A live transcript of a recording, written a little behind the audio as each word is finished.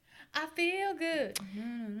I feel good.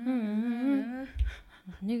 I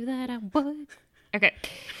knew that I would. Okay.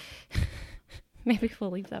 Maybe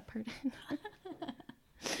we'll leave that part in.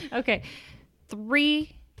 Okay.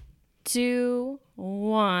 3, 2,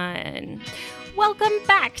 1. Welcome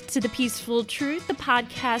back to The Peaceful Truth, the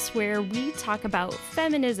podcast where we talk about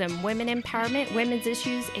feminism, women empowerment, women's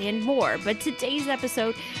issues, and more. But today's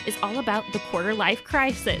episode is all about the quarter life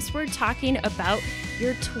crisis. We're talking about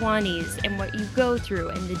your 20s and what you go through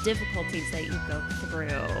and the difficulties that you go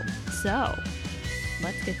through. So,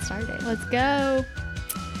 let's get started. Let's go.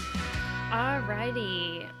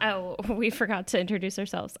 Alrighty. Oh, we forgot to introduce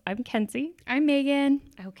ourselves. I'm Kenzie. I'm Megan.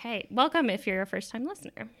 Okay. Welcome if you're a first-time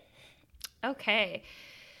listener. Okay.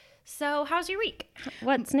 So, how's your week?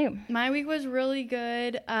 What's new? My week was really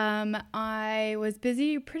good. I was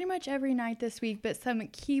busy pretty much every night this week, but some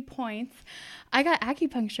key points. I got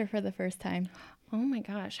acupuncture for the first time. Oh my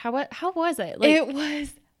gosh. How was it? It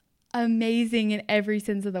was amazing in every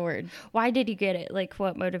sense of the word. Why did you get it? Like,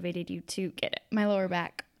 what motivated you to get it? My lower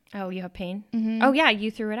back. Oh, you have pain? Mm-hmm. Oh, yeah,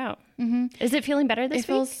 you threw it out. Mm-hmm. Is it feeling better this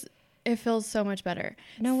week? It feels so much better.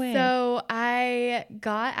 No way. So I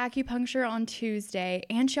got acupuncture on Tuesday,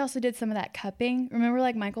 and she also did some of that cupping. Remember,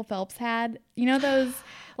 like Michael Phelps had? You know those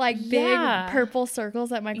like big purple circles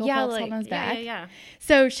that Michael Phelps had on his back? Yeah.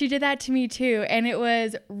 So she did that to me too, and it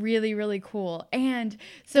was really, really cool. And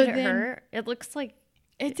so did it hurt? It looks like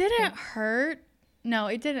it didn't hurt. No,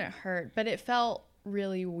 it didn't hurt, but it felt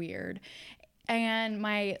really weird. And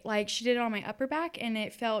she did it on my upper back, and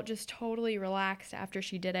it felt just totally relaxed after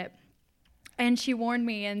she did it. And she warned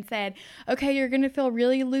me and said, okay, you're going to feel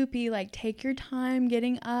really loopy. Like, take your time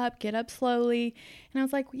getting up, get up slowly. And I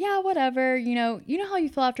was like, yeah, whatever. You know how you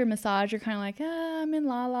feel after a massage? You're kind of like, I'm in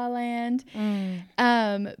la la land.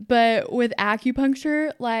 But with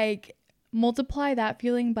acupuncture, like, multiply that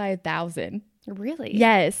feeling by 1,000. Really?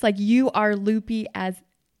 Yes. Like, you are loopy as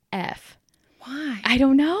F. Why? I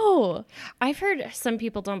don't know. I've heard some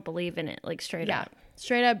people don't believe in it, like straight up.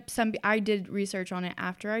 Straight up, I did research on it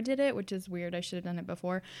after I did it, which is weird. I should have done it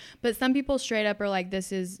before. But some people straight up are like,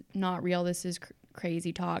 this is not real. This is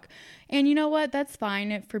crazy talk. And you know what? That's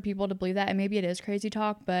fine for people to believe that. And maybe it is crazy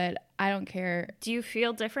talk, but I don't care. Do you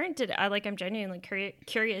feel different? I'm genuinely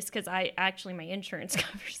curious because my insurance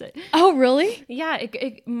covers it. Oh, really? Yeah.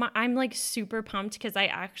 I'm like super pumped because I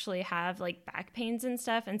actually have like back pains and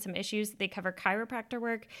stuff and some issues. They cover chiropractor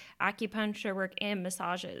work, acupuncture work, and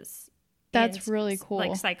massages. That's really cool.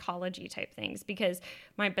 Like psychology type things, because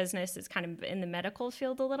my business is kind of in the medical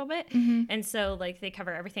field a little bit. Mm-hmm. And so like they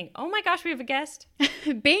cover everything. Oh my gosh, we have a guest.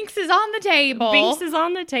 Binks is on the table. Binks is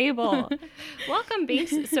on the table. Welcome,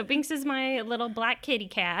 Binks. So Binks is my little black kitty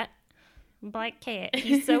cat. Black cat.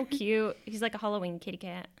 He's so cute. He's like a Halloween kitty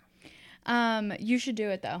cat. You should do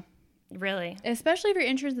it though. Really? Especially if your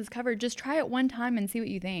insurance is covered. Just try it one time and see what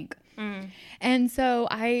you think. And so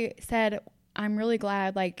I said, I'm really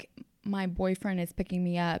glad like my boyfriend is picking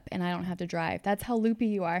me up and I don't have to drive. That's how loopy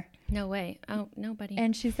you are. No way. Oh, nobody.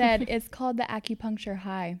 And she said, it's called the acupuncture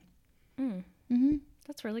high. Mm-hmm.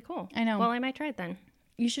 That's really cool. I know. Well, I might try it then.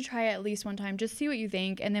 You should try it at least one time. Just see what you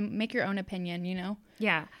think and then make your own opinion, you know?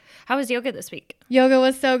 Yeah. How was yoga this week? Yoga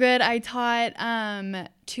was so good. I taught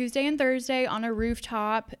Tuesday and Thursday on a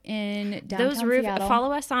rooftop in downtown Seattle.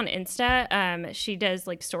 Follow us on Insta. She does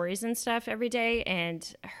like stories and stuff every day,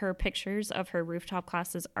 and her pictures of her rooftop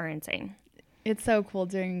classes are insane. It's so cool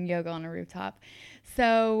doing yoga on a rooftop.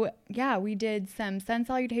 So, yeah, we did some sun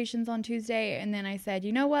salutations on Tuesday, and then I said,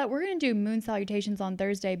 you know what, we're going to do moon salutations on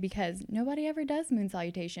Thursday because nobody ever does moon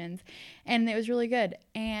salutations, and it was really good.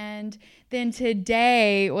 And then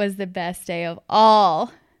today was the best day of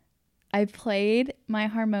all. I played my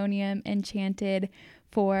harmonium and chanted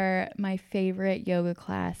for my favorite yoga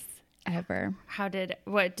class ever.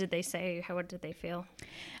 What did they say? What did they feel?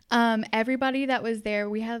 Everybody that was there,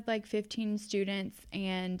 we had like 15 students,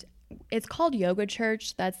 and it's called Yoga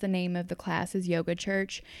Church. That's the name of the class, is Yoga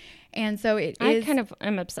Church. And so I kind of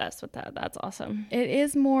am obsessed with that. That's awesome. It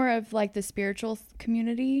is more of like the spiritual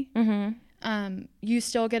community. Mm-hmm. You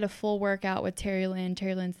still get a full workout with Terry Lynn.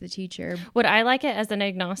 Terry Lynn's the teacher. Would I like it as an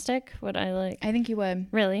agnostic? I think you would.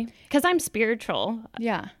 Really? Because I'm spiritual.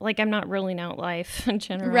 Yeah. Like I'm not ruling out life in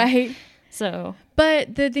general. Right. So.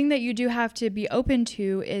 But the thing that you do have to be open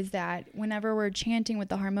to is that whenever we're chanting with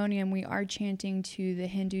the harmonium, we are chanting to the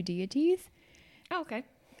Hindu deities. Oh, okay.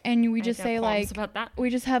 And we just say like, about that. We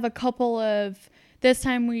just have a couple of, this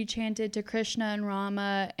time we chanted to Krishna and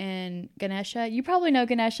Rama and Ganesha. You probably know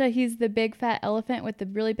Ganesha. He's the big fat elephant with the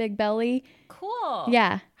really big belly. Cool.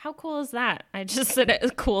 Yeah. How cool is that? I just said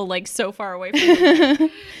it cool, like so far away from you.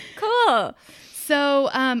 Cool. So,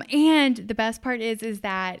 and the best part is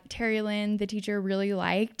that Terry Lynn, the teacher, really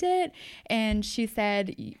liked it. And she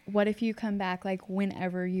said, what if you come back like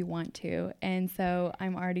whenever you want to? And so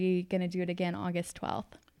I'm already going to do it again August 12th.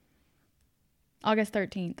 August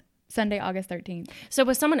 13th. Sunday, August 13th. So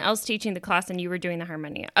was someone else teaching the class and you were doing the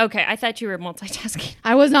harmonia? Okay, I thought you were multitasking.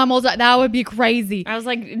 I was not that would be crazy. I was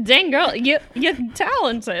like, dang girl, you're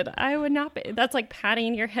talented. I would not be. That's like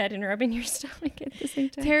patting your head and rubbing your stomach at the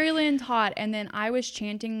same time. Terry Lynn taught, and then I was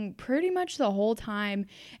chanting pretty much the whole time,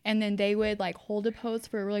 and then they would like hold a pose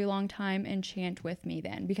for a really long time and chant with me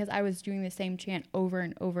then, because I was doing the same chant over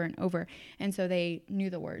and over and over. And so they knew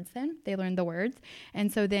the words then. They learned the words. And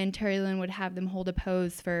so then Terry Lynn would have them hold a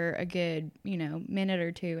pose for a good, minute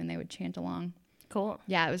or two, and they would chant along. Cool.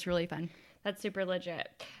 Yeah, it was really fun. That's super legit.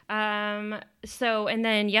 So, and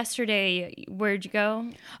then yesterday, where'd you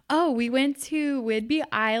go? Oh, we went to Whidbey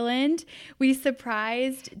Island. We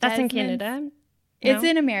surprised That's in Desmond's- Canada? It's No?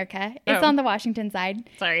 in America. It's Oh. on the Washington side.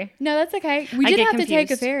 Sorry. No, that's okay. We I did get have to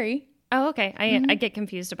take a confused. ferry. Oh, okay. I get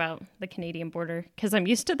confused about the Canadian border because I'm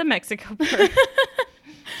used to the Mexico border.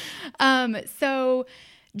 So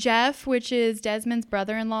Jeff, which is Desmond's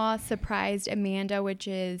brother-in-law, surprised Amanda, which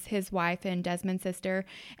is his wife and Desmond's sister,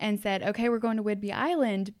 and said, okay, we're going to Whidbey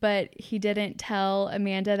Island, but he didn't tell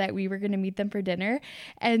Amanda that we were going to meet them for dinner.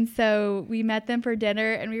 And so we met them for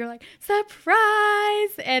dinner and we were like,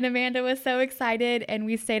 surprise! And Amanda was so excited, and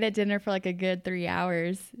we stayed at dinner for like a good 3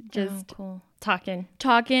 hours, just cool. Talking.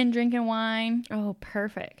 talking, drinking wine, Oh,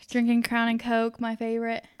 perfect. drinking Crown and Coke, my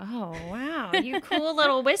favorite. Oh, wow. You cool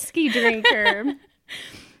little whiskey drinker.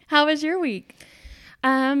 How was your week?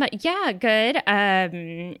 Yeah, good.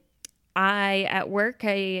 At work,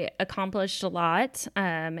 I accomplished a lot.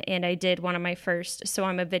 And I did one of my first, so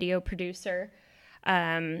I'm a video producer.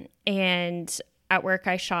 And at work,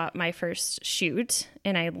 I shot my first shoot,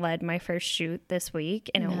 and I led my first shoot this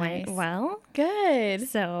week, and it Nice. went well. Good.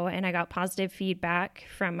 So, and I got positive feedback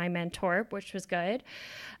from my mentor, which was good.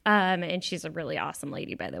 And she's a really awesome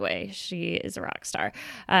lady, by the way. She is a rock star,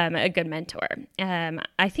 a good mentor.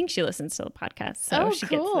 I think she listens to the podcast, so she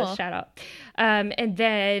gets cool. the shout out. And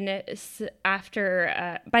then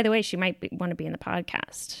after, by the way, she might want to be in the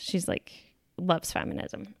podcast. She's like, loves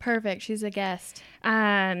feminism. Perfect. She's a guest.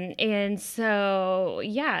 And so,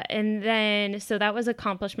 yeah. And then, so that was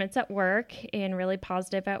accomplishments at work and really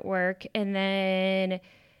positive at work. And then,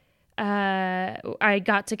 I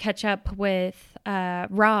got to catch up with,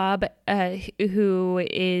 Rob, who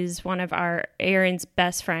is one of Aaron's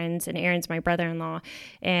best friends, and Aaron's my brother-in-law.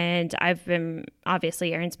 And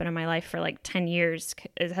obviously Aaron's been in my life for like 10 years,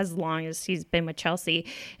 as long as he's been with Chelsea.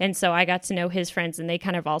 And so I got to know his friends, and they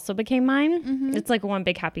kind of also became mine. Mm-hmm. It's like one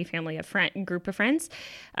big happy family of group of friends.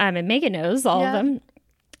 And Megan knows all of them.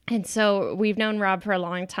 And so we've known Rob for a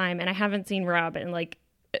long time, and I haven't seen Rob in like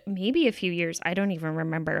maybe a few years. I don't even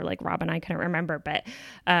remember. Like Rob and I couldn't remember, but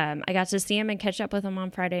I got to see him and catch up with him on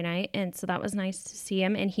Friday night, and so that was nice to see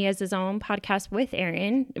him. And he has his own podcast with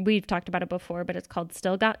Aaron. We've talked about it before, but it's called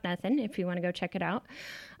Still Got Nothing, if you want to go check it out.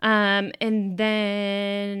 And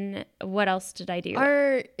then what else did I do?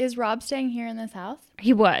 Is Rob staying here in this house?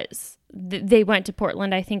 He was. They went to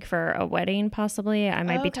Portland, I think, for a wedding, possibly. I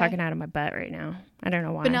might be okay. talking out of my butt right now. I don't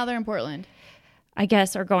know why. But now they're in Portland. I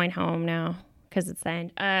guess, or going home now, because it's the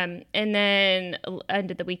end. And then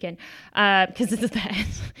ended the weekend, because it's the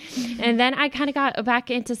end. And then I kind of got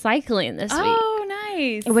back into cycling this week. Oh,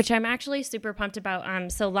 nice. Which I'm actually super pumped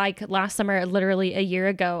about. So like last summer, literally a year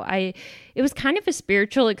ago, it was kind of a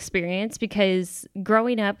spiritual experience, because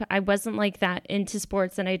growing up, I wasn't like that into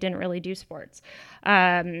sports, and I didn't really do sports,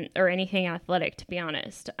 or anything athletic, to be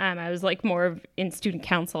honest. I was like more in student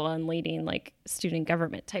council and leading like student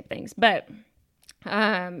government type things. But,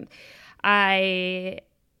 I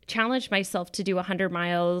challenged myself to do 100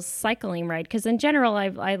 miles cycling ride, because in general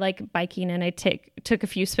I like biking, and I took a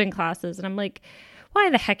few spin classes, and I'm like,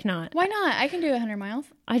 why the heck not? Why not? I can do 100 miles.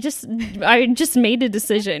 I just made a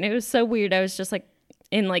decision. It was so weird. I was just like,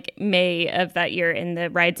 in like May of that year, in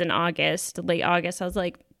the rides in August, late August, I was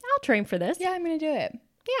like, I'll train for this. Yeah, I'm going to do it.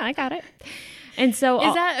 Yeah, I got it. And so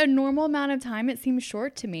is that a normal amount of time? It seems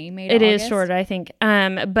short to me. It is short, I think.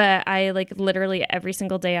 But I like literally every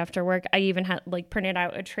single day after work, I even had like printed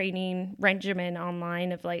out a training regimen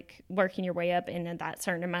online of like working your way up in that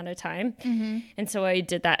certain amount of time. Mm-hmm. And so I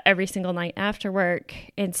did that every single night after work.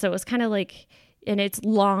 And so it was kind of like, and it's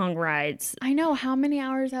long rides. I know. How many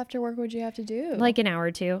hours after work would you have to do? Like an hour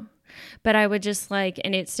or two. But I would just like,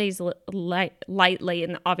 and it stays lightly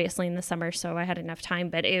and obviously in the summer, so I had enough time,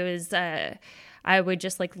 but it was, I would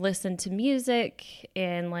just like listen to music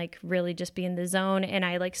and like really just be in the zone. And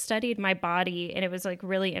I like studied my body, and it was like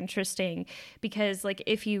really interesting because like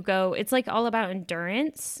if you go, it's like all about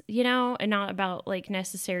endurance, you know, and not about like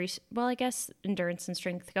necessary. Well, I guess endurance and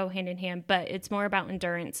strength go hand in hand, but it's more about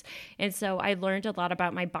endurance. And so I learned a lot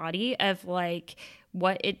about my body of like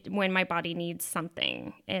when my body needs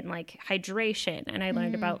something, and like hydration. And I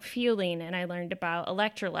learned about fueling, and I learned about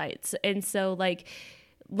electrolytes. And so like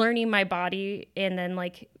learning my body, and then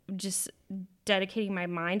like just dedicating my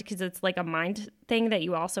mind, because it's like a mind thing that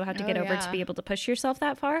you also have to get over to be able to push yourself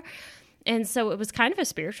that far. And so it was kind of a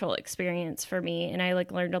spiritual experience for me, and I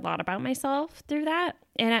like learned a lot about myself through that.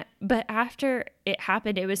 But after it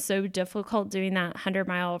happened, it was so difficult doing that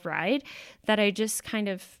 100-mile ride that I just kind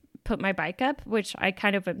of put my bike up, which I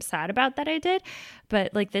kind of am sad about that I did.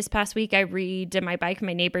 But like this past week, I redid my bike.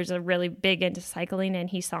 My neighbor's are really big into cycling, and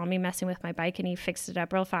he saw me messing with my bike, and he fixed it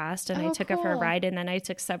up real fast, and I took it for a ride, and then I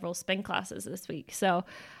took several spin classes this week. So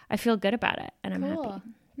I feel good about it, and I'm happy.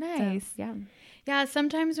 Nice. So, yeah. Yeah,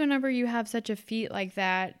 sometimes whenever you have such a feat like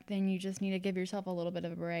that, then you just need to give yourself a little bit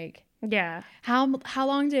of a break. Yeah. How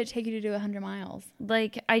long did it take you to do 100 miles?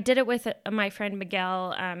 Like I did it with my friend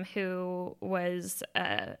Miguel, who was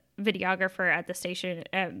a videographer at the station,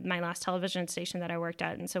 at my last television station that I worked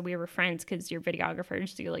at. And so we were friends because you're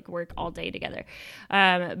videographers, so you like work all day together.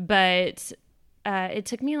 But it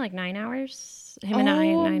took me like 9 hours. Him and I,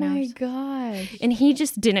 9 hours. Oh my gosh. And he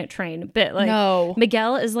just didn't train. But like no.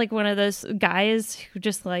 Miguel is like one of those guys who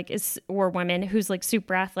just like or women who's like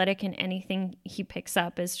super athletic, and anything he picks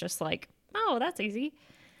up is just like, oh, that's easy.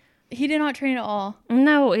 He did not train at all.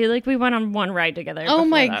 No, we went on one ride together. Oh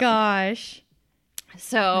my gosh.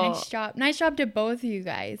 So nice job to both of you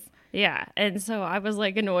guys. Yeah. And so I was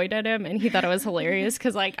like annoyed at him, and he thought it was hilarious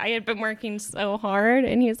because like I had been working so hard,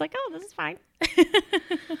 and he was like, oh, this is fine.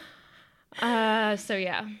 So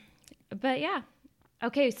yeah. But yeah.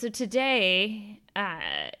 Okay, so today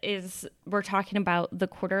we're talking about the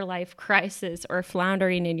quarter life crisis, or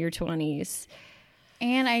floundering in your 20s.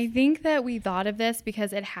 And I think that we thought of this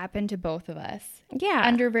because it happened to both of us. Yeah.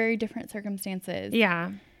 Under very different circumstances.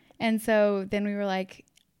 Yeah. And so then we were like,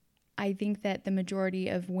 I think that the majority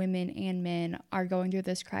of women and men are going through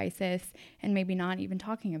this crisis and maybe not even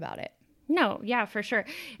talking about it. No, yeah, for sure.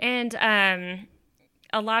 And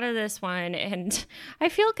a lot of this one, and I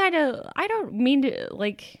feel kind of, I don't mean to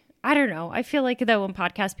like, I don't know. I feel like though when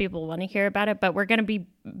podcast people want to hear about it, but we're going to be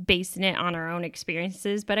basing it on our own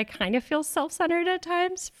experiences. But I kind of feel self-centered at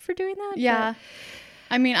times for doing that. Yeah.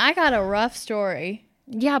 I mean, I got a rough story.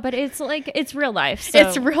 Yeah, but it's like, it's real life. So,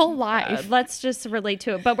 it's real life. Let's just relate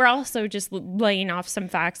to it. But we're also just laying off some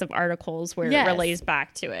facts of articles where it relates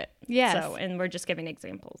back to it. Yes. So, and we're just giving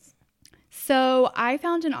examples. So I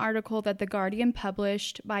found an article that The Guardian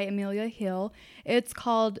published by Amelia Hill. It's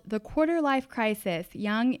called The Quarter Life Crisis,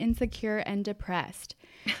 Young, Insecure, and Depressed.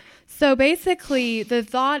 So basically, the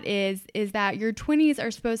thought is that your 20s are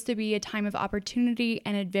supposed to be a time of opportunity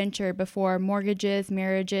and adventure before mortgages,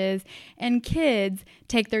 marriages, and kids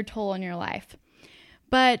take their toll on your life.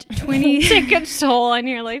 But 20 take a toll on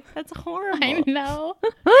your life. That's horrible. I know.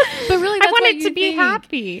 But really, that's I want it to be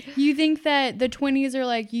happy. You think that the 20s are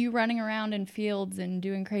like you running around in fields and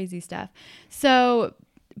doing crazy stuff. So,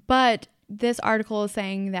 but this article is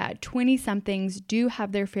saying that 20-somethings do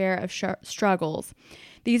have their share of struggles.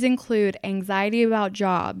 These include anxiety about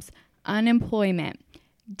jobs, unemployment,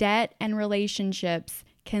 debt, and relationships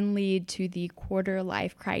can lead to the quarter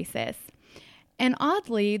life crisis. And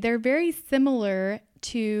oddly, they're very similar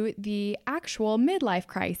to the actual midlife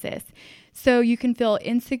crisis. So you can feel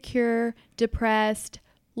insecure, depressed,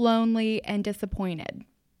 lonely, and disappointed.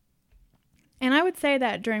 And I would say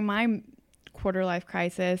that during my quarter life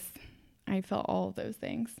crisis, I felt all of those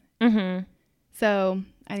things. Mm-hmm. So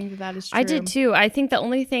I think that is true. I did too. I think the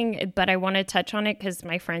only thing, but I want to touch on it because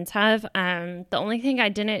my friends have, the only thing I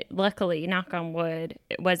didn't, luckily, knock on wood,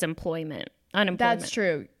 was unemployment. That's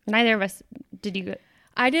true. Neither of us, did you?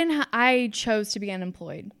 I didn't. I chose to be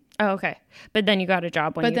unemployed. Oh, okay. But then you got a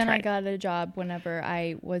job when you tried. But then I got a job whenever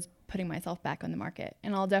I was putting myself back on the market.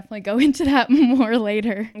 And I'll definitely go into that more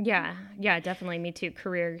later. Yeah. Yeah, definitely. Me too.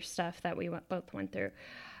 Career stuff that we both went through.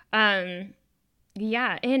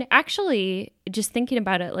 Yeah. And actually, just thinking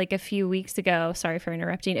about it, like a few weeks ago, sorry for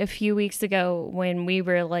interrupting, a few weeks ago when we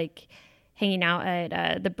were like hanging out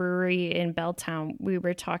at the brewery in Belltown, we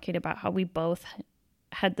were talking about how we both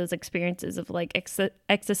had those experiences of like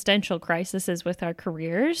existential crises with our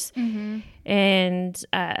careers. Mm-hmm. And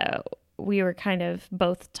we were kind of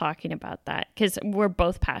both talking about that because we're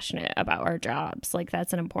both passionate about our jobs. Like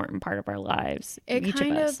that's an important part of our lives. It each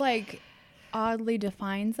kind of us. of like oddly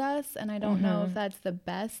defines us, and I don't know if that's the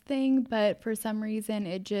best thing, but for some reason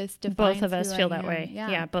it just defines Both of us who feel I that am. way. Yeah.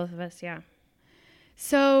 Yeah, both of us. Yeah.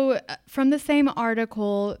 So, from the same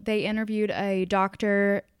article, they interviewed a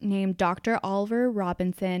doctor named Dr. Oliver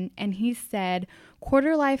Robinson, and he said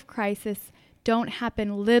quarter life crises don't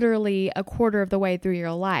happen literally a quarter of the way through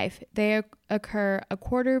your life. They occur a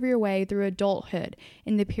quarter of your way through adulthood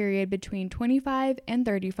in the period between 25 and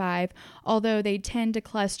 35, although they tend to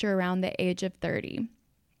cluster around the age of 30.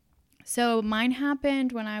 So, mine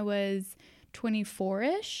happened when I was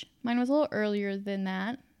 24-ish. Mine was a little earlier than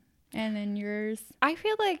that. And then yours? I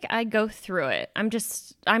feel like I go through it.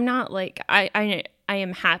 I'm not like, I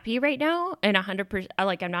am happy right now and 100%,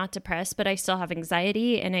 like I'm not depressed, but I still have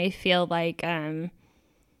anxiety and I feel like, I'm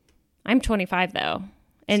 25 though.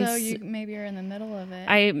 And so you maybe you're in the middle of it.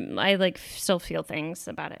 I like still feel things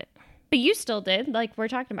about it, but you still did. Like we're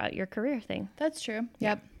talking about your career thing. That's true.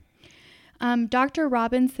 Yep. Dr.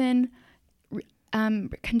 Robinson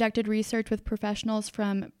conducted research with professionals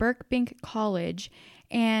from Birkbeck College,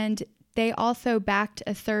 and they also backed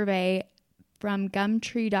a survey from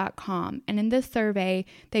Gumtree.com. And in this survey,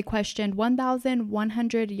 they questioned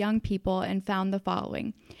 1,100 young people and found the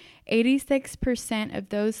following. 86% of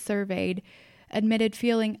those surveyed admitted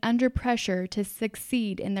feeling under pressure to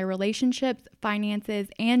succeed in their relationships, finances,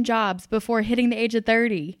 and jobs before hitting the age of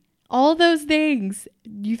 30. All those things,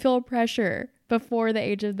 you feel pressure before the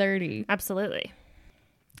age of 30. Absolutely.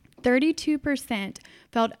 32%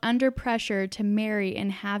 felt under pressure to marry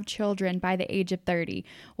and have children by the age of 30.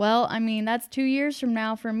 Well, I mean, that's 2 years from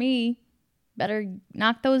now for me. Better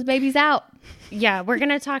knock those babies out. Yeah, we're going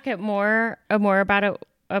to talk more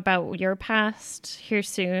about your past here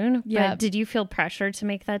soon. Yeah. But did you feel pressure to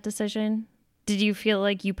make that decision? Did you feel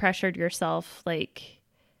like you pressured yourself? Like,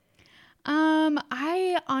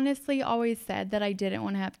 I honestly always said that I didn't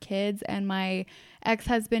want to have kids, and my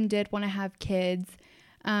ex-husband did want to have kids.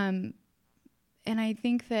 And I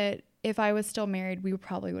think that if I was still married, we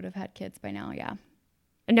probably would have had kids by now. Yeah.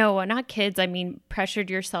 No, not kids. I mean, pressured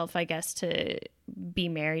yourself, I guess, to be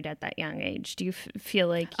married at that young age. Do you feel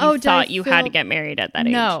like you thought you had to get married at that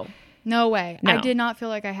age? No way. No. I did not feel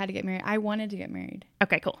like I had to get married. I wanted to get married.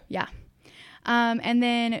 Okay, cool. Yeah. And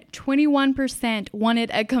then 21%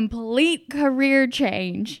 wanted a complete career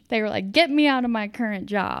change. They were like, get me out of my current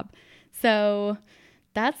job. So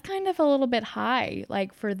that's kind of a little bit high,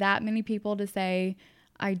 like for that many people to say,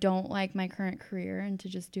 I don't like my current career and to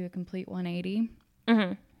just do a complete 180.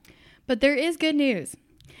 Mm-hmm. But there is good news.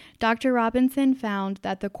 Dr. Robinson found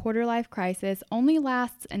that the quarter life crisis only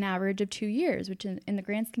lasts an average of 2 years, which in the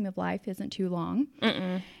grand scheme of life isn't too long.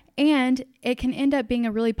 Mm-mm. And it can end up being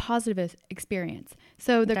a really positive experience.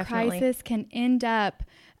 So the Definitely. crisis can end up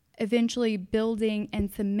eventually building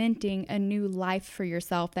and cementing a new life for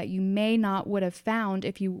yourself that you may not would have found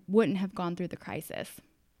if you wouldn't have gone through the crisis.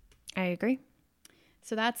 I agree.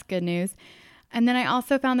 So that's good news. And then I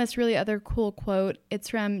also found this really other cool quote. It's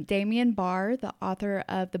from Damien Barr, the author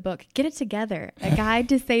of the book, Get It Together, A Guide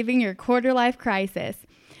to Saving Your Quarter Life Crisis.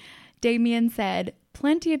 Damien said,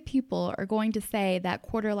 plenty of people are going to say that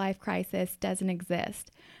quarter life crisis doesn't exist.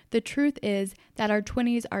 The truth is that our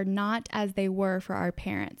 20s are not as they were for our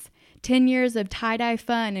parents. 10 years of tie-dye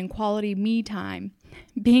fun and quality me time.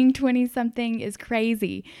 Being 20-something is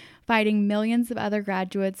crazy. Fighting millions of other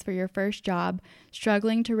graduates for your first job,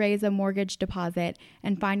 struggling to raise a mortgage deposit,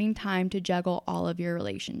 and finding time to juggle all of your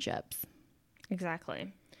relationships.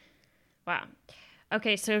 Exactly. Wow.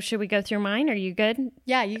 Okay, so should we go through mine? Are you good?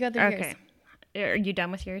 Yeah, you got the yours. Okay. Are you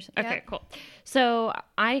done with yours? Okay, Yep. cool. So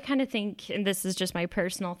I kind of think, and this is just my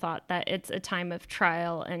personal thought, that it's a time of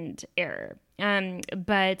trial and error.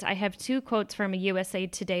 But I have 2 quotes from a USA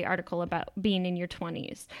Today article about being in your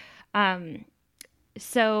 20s.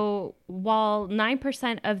 So while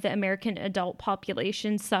 9% of the American adult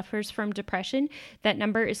population suffers from depression, that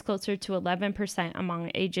number is closer to 11% among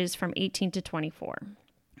ages from 18 to 24.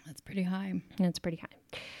 That's pretty high. That's pretty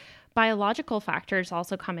high. Biological factors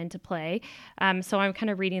also come into play. So I'm kind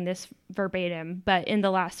of reading this verbatim, but in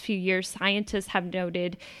the last few years, scientists have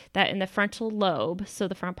noted that in the frontal lobe, so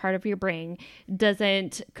the front part of your brain,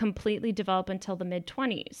 doesn't completely develop until the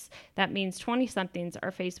mid-20s. That means 20-somethings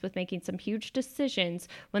are faced with making some huge decisions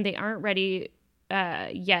when they aren't ready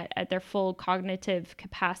yet at their full cognitive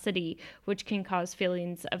capacity, which can cause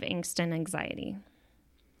feelings of angst and anxiety.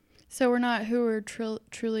 So we're not who we're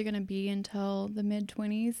truly going to be until the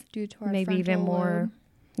mid-20s due to our Maybe even frontal more. lobe.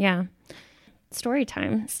 Yeah. story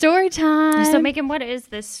time. Story time. So, Megan, what is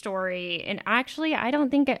this story? And actually, I don't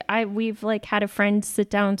think we've like had a friend sit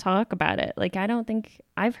down and talk about it. Like, I don't think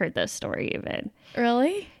I've heard this story even.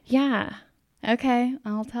 Really? Yeah. Okay,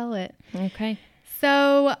 I'll tell it. Okay.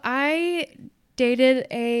 So I dated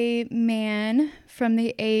a man from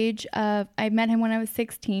the age of, I met him when I was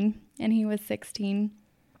 16 and he was 16.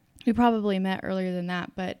 We probably met earlier than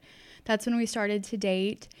that, but that's when we started to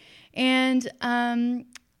date. And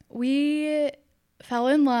we fell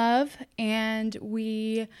in love, and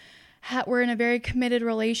we were in a very committed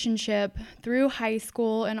relationship through high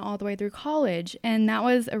school and all the way through college. And that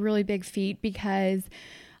was a really big feat because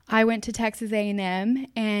I went to Texas A&M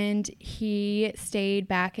and he stayed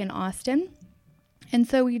back in Austin. And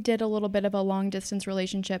so we did a little bit of a long distance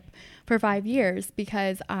relationship for 5 years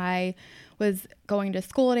because I was going to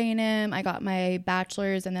school at A&M. I got my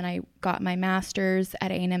bachelor's and then I got my master's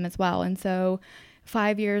at A&M as well. And so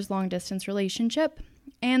 5 years long distance relationship.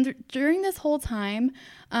 And during this whole time,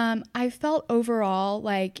 I felt overall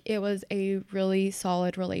like it was a really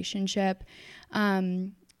solid relationship.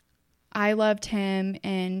 I loved him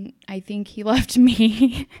and I think he loved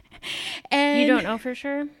me. And you don't know for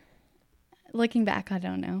sure? Looking back, I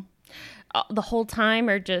don't know. The whole time,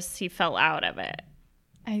 or just he fell out of it?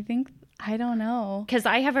 I don't know. Because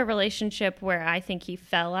I have a relationship where I think he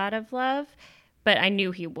fell out of love, but I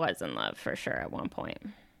knew he was in love for sure at one point.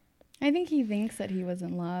 I think he thinks that he was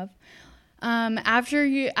in love. After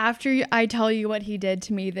I tell you what he did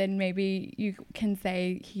to me, then maybe you can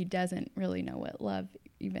say he doesn't really know what love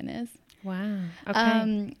even is. Wow.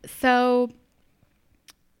 Okay. So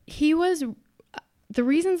he was, the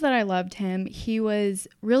reasons that I loved him, he was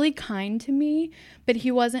really kind to me, but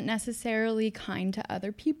he wasn't necessarily kind to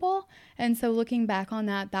other people. And so looking back on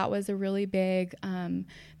that, that was a really big,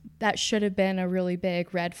 that should have been a really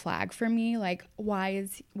big red flag for me. Like, why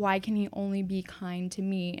can he only be kind to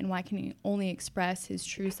me, and why can he only express his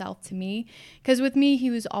true self to me? Because with me,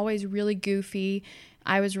 he was always really goofy.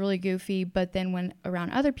 I was really goofy, but then when around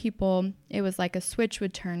other people, it was like a switch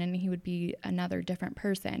would turn and he would be another different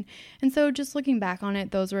person. And so just looking back on it,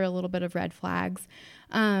 those were a little bit of red flags.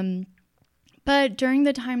 But during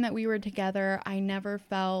the time that we were together, I never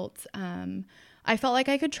felt, I felt like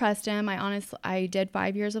I could trust him. I did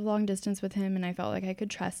 5 years of long distance with him and I felt like I could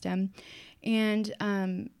trust him.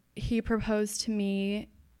 And he proposed to me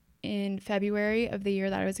in February of the year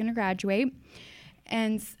that I was going to graduate.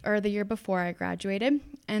 Or the year before I graduated.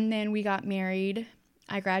 And then we got married.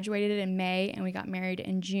 I graduated in May and we got married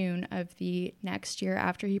in June of the next year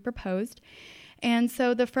after he proposed. And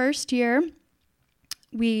so the first year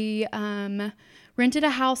we rented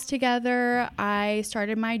a house together. I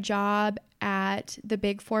started my job at the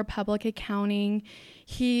Big Four Public Accounting.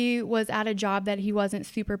 He was at a job that he wasn't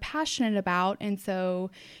super passionate about. And so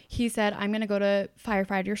he said, I'm going to go to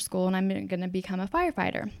firefighter school and I'm going to become a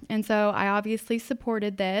firefighter. And so I obviously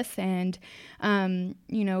supported this. And,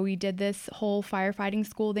 we did this whole firefighting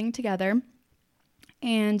school thing together.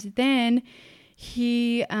 And then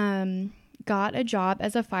he got a job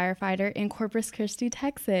as a firefighter in Corpus Christi,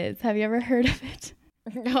 Texas. Have you ever heard of it?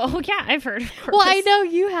 Oh, yeah, I've heard of Corpus. Well, I know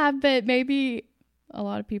you have, but maybe a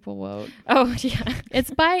lot of people won't. Oh, yeah.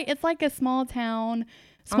 It's like a small town,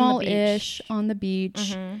 small-ish on the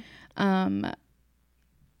beach. Mm-hmm.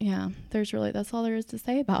 Yeah, that's all there is to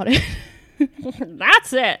say about it.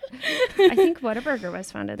 That's it. I think Whataburger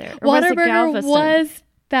was founded there. Or Whataburger was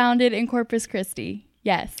founded in Corpus Christi.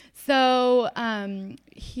 Yes. So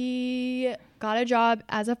he got a job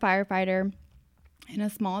as a firefighter in a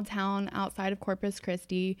small town outside of Corpus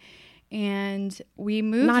Christi, and we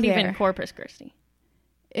moved Not there. even Corpus Christi.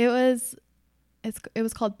 It was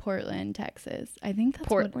called Portland, Texas. I think that's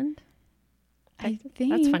Portland. I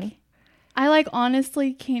think That's funny. I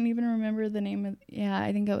honestly can't even remember the name of. Yeah,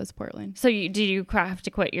 I think it was Portland. So did you have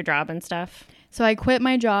to quit your job and stuff? So I quit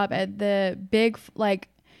my job at the big,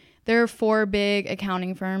 there are 4 big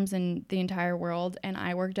accounting firms in the entire world, and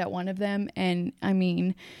I worked at one of them. And I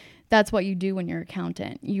mean, that's what you do when you're an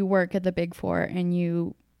accountant. You work at the Big Four and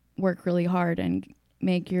you work really hard and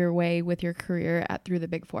make your way with your career through the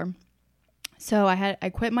Big Four. So I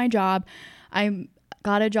quit my job. I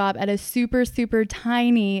got a job at a super, super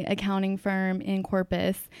tiny accounting firm in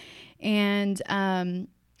Corpus. And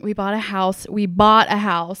we bought a house. We bought a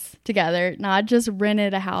house together, not just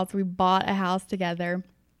rented a house. We bought a house together.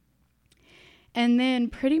 And then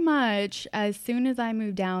pretty much as soon as I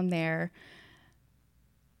moved down there,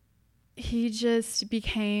 he just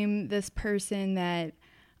became this person that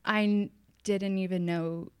I didn't even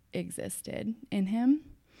know existed in him.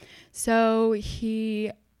 So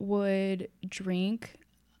he would drink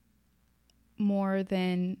more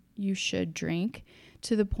than you should drink,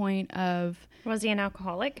 to the point of... Was he an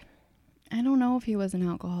alcoholic? I don't know if he was an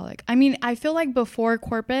alcoholic. I mean, I feel like before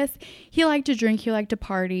Corpus, he liked to drink, he liked to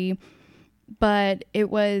party, but it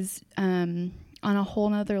was on a whole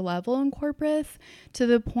nother level in Corpus, to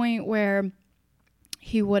the point where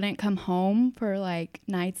he wouldn't come home for like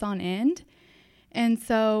nights on end. And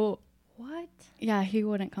so... What? Yeah, he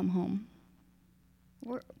wouldn't come home.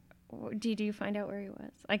 Did you find out where he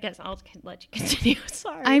was? I guess I'll let you continue.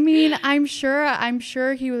 Sorry. I mean, I'm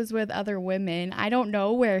sure he was with other women. I don't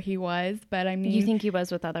know where he was, but I mean... You think he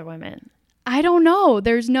was with other women? I don't know.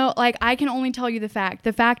 There's no... Like, I can only tell you the fact.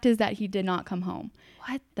 The fact is that he did not come home.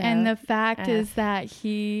 What the... And the fact is that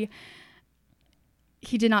he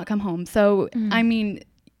did not come home. So, I mean,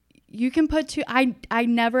 you can put two... I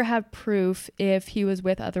never have proof if he was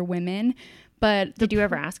with other women, but... Did you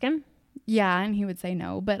ever ask him? Yeah, and he would say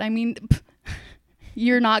no. But I mean,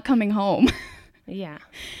 you're not coming home. Yeah.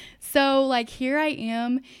 So like, here I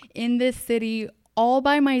am in this city all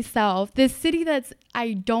by myself. This city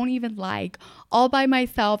I don't even like, all by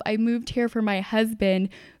myself. I moved here for my husband,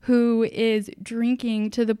 who is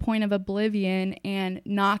drinking to the point of oblivion and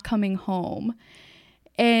not coming home.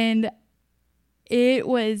 And it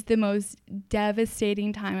was the most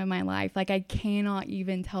devastating time of my life. Like, I cannot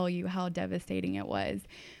even tell you how devastating it was.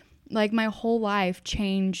 Like, my whole life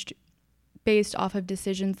changed based off of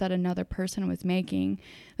decisions that another person was making.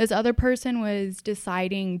 This other person was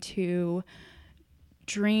deciding to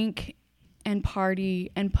drink and party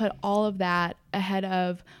and put all of that ahead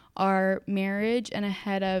of our marriage and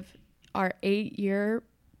ahead of our 8-year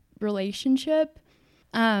relationship.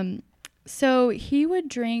 So he would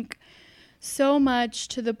drink so much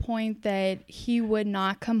to the point that he would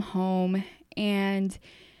not come home, and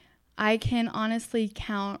I can honestly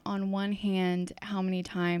count on one hand how many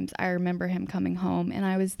times I remember him coming home, and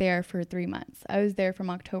I was there for 3 months. I was there from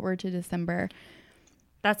October to December.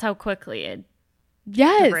 That's how quickly it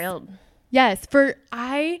derailed. Yes.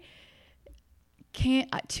 I can't,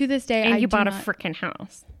 to this day, and you bought a freaking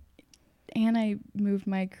house. And I moved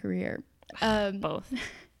my career. Both.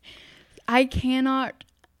 I cannot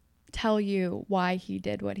tell you why he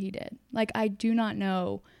did what he did. Like, I do not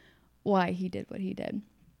know why he did what he did.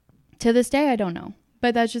 To this day, I don't know.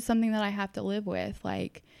 But that's just something that I have to live with.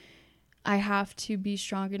 Like, I have to be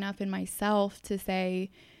strong enough in myself to say,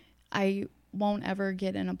 I won't ever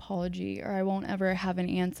get an apology, or I won't ever have an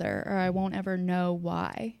answer, or I won't ever know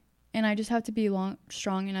why. And I just have to be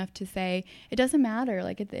strong enough to say, it doesn't matter.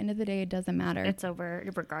 Like, at the end of the day, it doesn't matter. It's over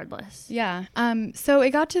regardless. Yeah. So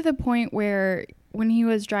it got to the point where when he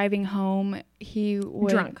was driving home, he would...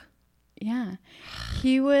 Drunk. Yeah.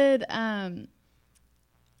 He would...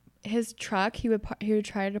 his truck, he would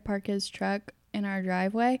try to park his truck in our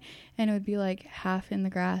driveway, and it would be like half in the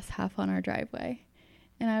grass, half on our driveway.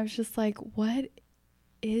 And I was just like, what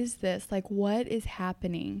is this? Like, what is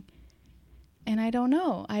happening? And I don't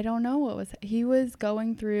know he was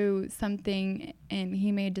going through something, and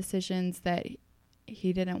he made decisions that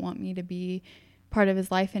he didn't want me to be part of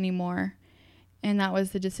his life anymore. And that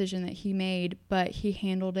was the decision that he made, but he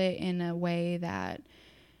handled it in a way that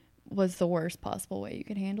was the worst possible way you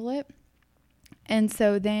could handle it. And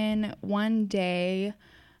so then one day,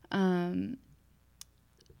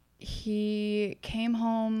 he came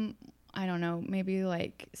home, I don't know, maybe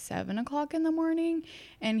like 7:00 in the morning,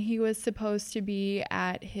 and he was supposed to be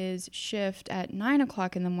at his shift at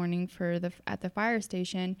 9:00 in the morning at the fire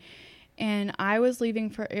station. And I was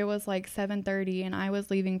leaving it was like 7:30, and I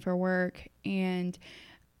was leaving for work, and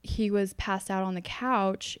he was passed out on the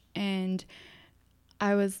couch, and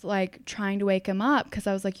I was like trying to wake him up, because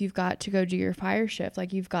I was like, you've got to go do your fire shift.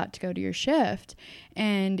 Like, you've got to go to your shift.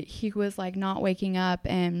 And he was like not waking up,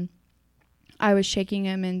 and I was shaking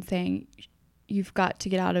him and saying, you've got to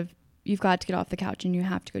get off the couch, and you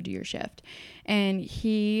have to go do your shift. And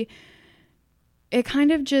it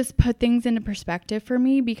kind of just put things into perspective for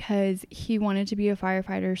me, because he wanted to be a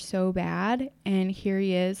firefighter so bad. And here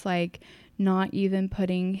he is, like, not even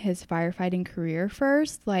putting his firefighting career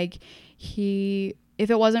first. Like, if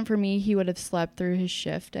it wasn't for me, he would have slept through his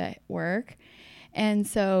shift at work. And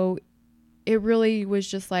so it really was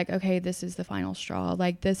just like, okay, this is the final straw.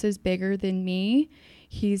 Like, this is bigger than me.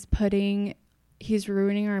 He's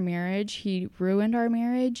ruining our marriage. He ruined our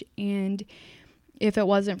marriage. And if it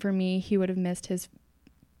wasn't for me, he would have missed his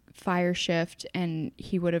fire shift, and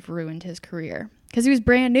he would have ruined his career, because he was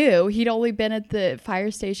brand new. He'd only been at the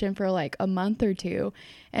fire station for like a month or two.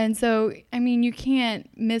 And so, I mean, you can't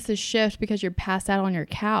miss a shift because you're passed out on your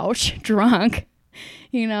couch drunk,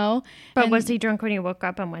 you know? But was he drunk when he woke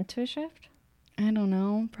up and went to a shift? I don't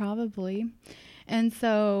know, probably. And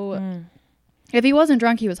so If he wasn't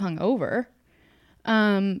drunk, he was hungover.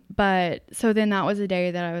 But so then that was a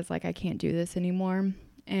day that I was like, I can't do this anymore.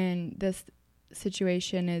 And this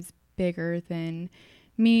situation is bigger than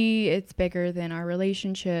me. It's bigger than our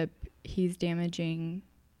relationship. He's damaging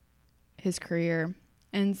his career.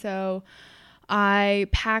 And so I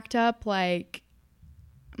packed up like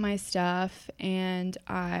my stuff and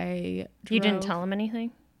I drove. You didn't tell him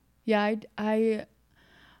anything? Yeah,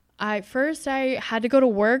 I first I had to go to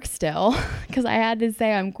work still because I had to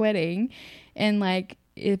say I'm quitting, and like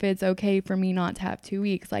if it's okay for me not to have 2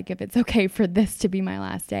 weeks, like if it's okay for this to be my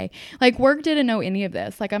last day. Like work didn't know any of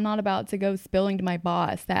this. Like I'm not about to go spilling to my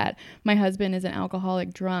boss that my husband is an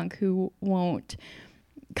alcoholic drunk who won't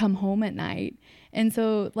come home at night. And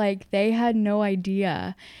so like they had no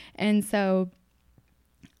idea. And so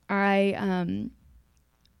I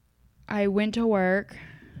went to work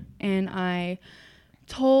and I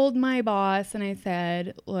told my boss and I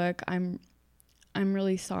said, look, I'm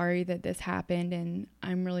really sorry that this happened, and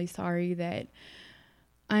I'm really sorry that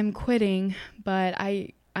I'm quitting, but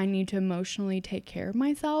I need to emotionally take care of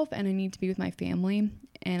myself, and I need to be with my family,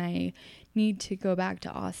 and I need to go back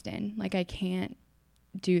to Austin. Like I can't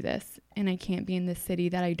do this, and I can't be in this city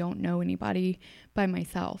that I don't know anybody by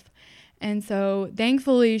myself. And so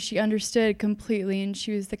thankfully she understood completely, and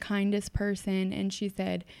she was the kindest person, and she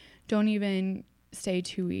said, don't even stay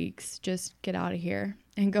 2 weeks, just get out of here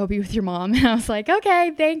and go be with your mom. And I was like,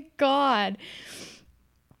 okay, thank God.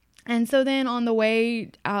 And so then on the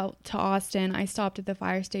way out to Austin, I stopped at the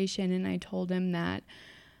fire station and I told him that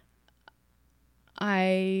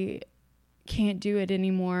I can't do it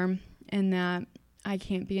anymore, and that I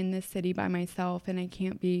can't be in this city by myself, and I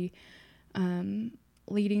can't be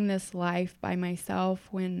leading this life by myself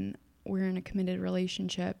when we're in a committed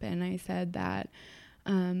relationship. And I said that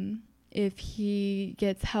if he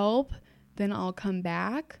gets help, then I'll come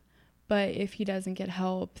back. But if he doesn't get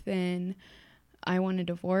help, then I want a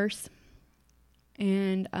divorce.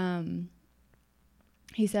 And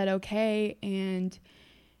he said, okay. And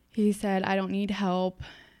he said, I don't need help,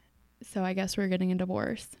 so I guess we're getting a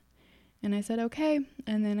divorce. And I said, okay.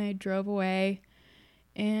 And then I drove away,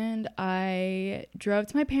 and I drove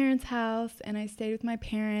to my parents' house, and I stayed with my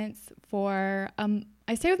parents for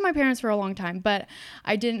a long time, but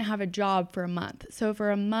I didn't have a job for a month. So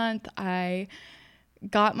for a month, I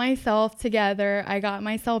got myself together. I got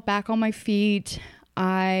myself back on my feet.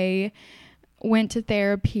 I went to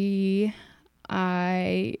therapy.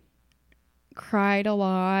 I cried a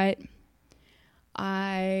lot.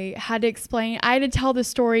 I had to tell the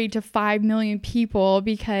story to 5 million people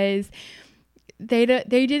because they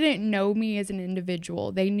didn't know me as an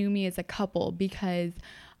individual. They knew me as a couple because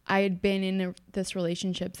I had been in this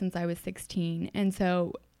relationship since I was 16. And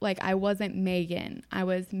so, like, I wasn't Megan. I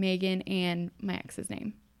was Megan and my ex's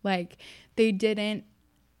name. Like, they didn't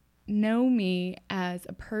know me as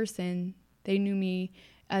a person. They knew me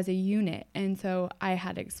as a unit. And so I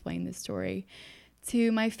had to explain this story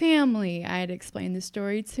to my family. I had to explain the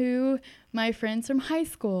story to my friends from high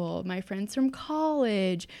school, my friends from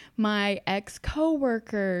college, my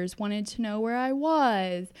ex-coworkers wanted to know where I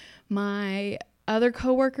was. My other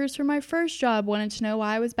coworkers from my first job wanted to know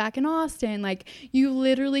why I was back in Austin. Like, you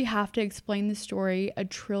literally have to explain the story a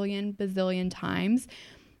trillion bazillion times.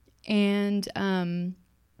 And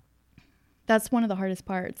that's one of the hardest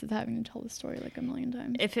parts, is having to tell the story like a million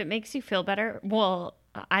times. If it makes you feel better, well,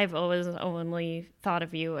 I've always only thought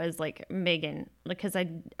of you as like Megan, because I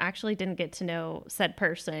actually didn't get to know said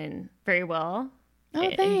person very well. Oh,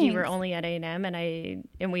 thanks. And you were only at A&M,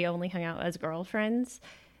 and we only hung out as girlfriends,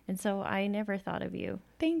 and so I never thought of you.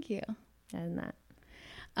 Thank you. And that.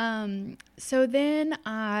 So then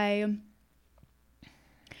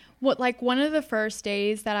one of the first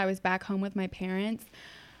days that I was back home with my parents,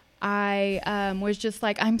 I was just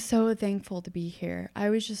like, I'm so thankful to be here. I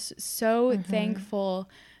was just so thankful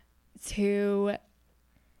to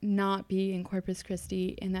not be in Corpus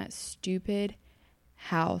Christi in that stupid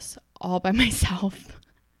house all by myself.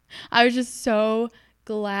 I was just so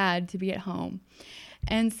glad to be at home.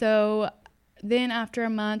 And so then after a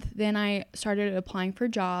month, then I started applying for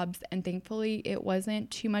jobs, and thankfully it wasn't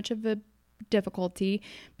too much of a difficulty,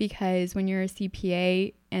 because when you're a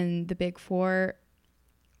CPA and the Big Four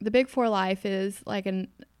life is like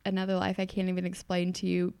another life I can't even explain to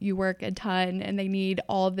you. You work a ton, and they need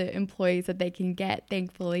all the employees that they can get,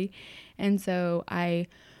 thankfully. And so I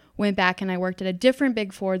went back and I worked at a different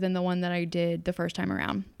Big Four than the one that I did the first time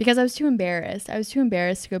around, because I was too embarrassed. I was too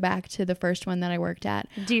embarrassed to go back to the first one that I worked at.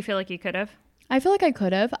 Do you feel like you could have? I feel like I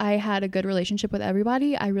could have. I had a good relationship with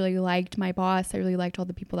everybody. I really liked my boss. I really liked all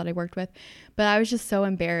the people that I worked with. But I was just so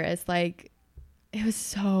embarrassed. Like, It was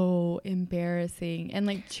so embarrassing. And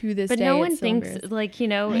like to this But day, no one it's so thinks, embarrassing. like, you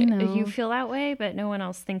know, I know. you feel that way, but no one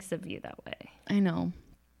else thinks of you that way. I know.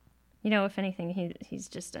 You know, if anything, he's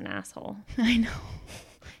just an asshole. I know.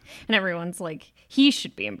 And everyone's like, he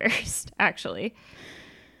should be embarrassed, actually.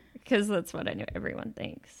 Because that's what I know everyone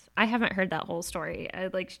thinks. I haven't heard that whole story.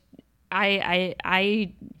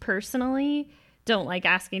 I personally don't like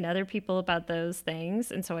asking other people about those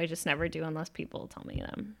things. And so I just never do unless people tell me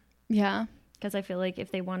them. Yeah. Because I feel like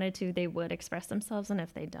if they wanted to, they would express themselves. And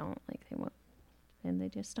if they don't, like they won't. And they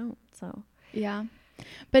just don't. So. Yeah.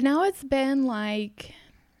 But now it's been like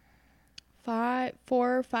 4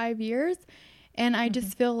 or 5 years. And I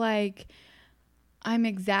just feel like I'm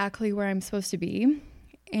exactly where I'm supposed to be.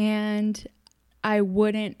 And I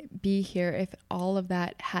wouldn't be here if all of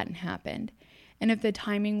that hadn't happened. And if the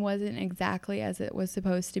timing wasn't exactly as it was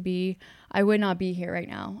supposed to be, I would not be here right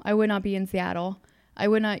now. I would not be in Seattle.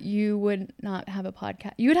 You would not have a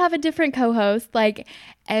podcast. You would have a different co-host. Like,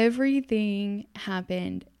 everything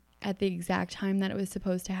happened at the exact time that it was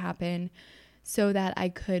supposed to happen so that I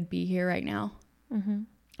could be here right now. Mm-hmm.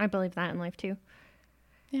 I believe that in life too.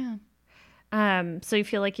 Yeah. So you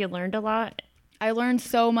feel like you learned a lot? I learned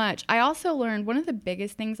so much. I also learned one of the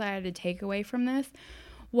biggest things I had to take away from this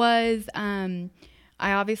was I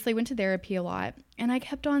obviously went to therapy a lot, and I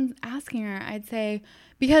kept on asking her. I'd say,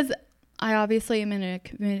 because I obviously am in a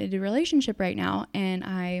committed relationship right now, and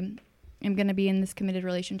I am going to be in this committed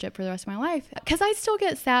relationship for the rest of my life, because I still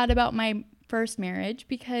get sad about my first marriage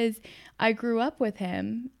because I grew up with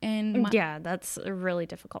him, and yeah, that's really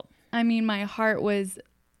difficult. I mean, my heart was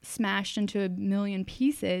smashed into a million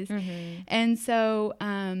pieces. Mm-hmm. And so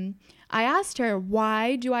I asked her,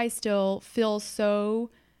 why do I still feel so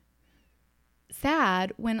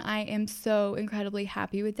sad when I am so incredibly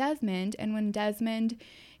happy with Desmond, and when Desmond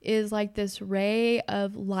is like this ray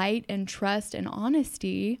of light and trust and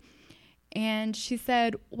honesty? And she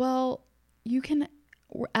said, well, you can,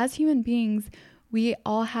 as human beings, we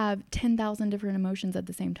all have 10,000 different emotions at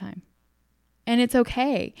the same time. And it's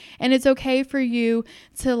okay. And it's okay for you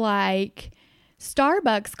to like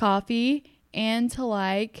Starbucks coffee and to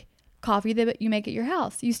like coffee that you make at your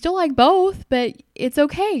house. You still like both, but it's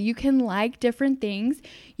okay. You can like different things.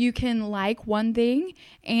 You can like one thing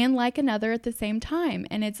and like another at the same time.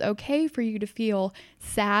 And it's okay for you to feel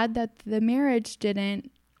sad that the marriage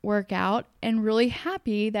didn't work out, and really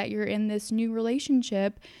happy that you're in this new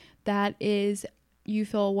relationship that is, you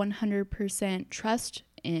feel 100% trust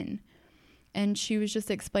in. And she was just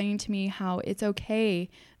explaining to me how it's okay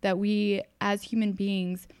that we, as human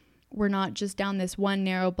beings, we're not just down this one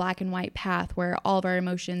narrow black and white path where all of our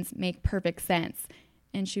emotions make perfect sense.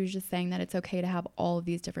 And she was just saying that it's okay to have all of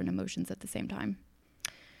these different emotions at the same time.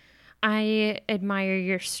 I admire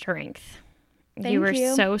your strength. Thank you were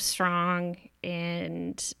you. so strong,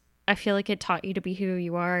 and I feel like it taught you to be who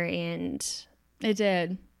you are. And it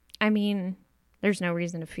did. I mean, there's no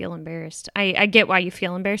reason to feel embarrassed. I get why you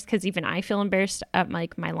feel embarrassed, because even I feel embarrassed at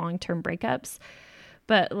like my long-term breakups.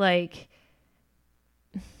 But like,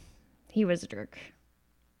 he was a jerk.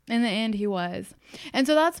 In the end, he was. And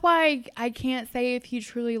so that's why I can't say if he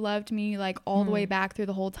truly loved me like all the way back through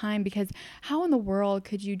the whole time, because how in the world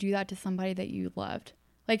could you do that to somebody that you loved?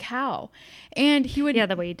 Like, how? And he would... Yeah,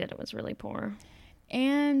 the way he did it was really poor.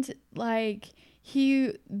 And like...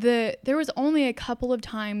 there was only a couple of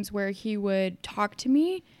times where he would talk to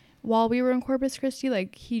me while we were in Corpus Christi.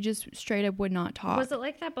 Like, he just straight up would not talk. Was it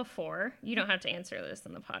like that before? You don't have to answer this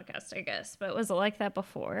in the podcast, I guess, but was it like that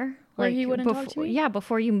before? Where like he wouldn't talk to me? Yeah,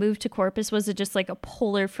 before you moved to Corpus, was it just like a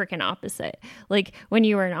polar freaking opposite? Like when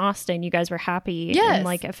you were in Austin, you guys were happy and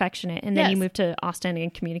like affectionate, and then you moved to Austin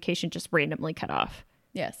and communication just randomly cut off.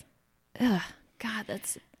 Yes. Ugh, God,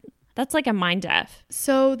 that's like a mind death.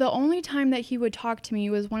 So the only time that he would talk to me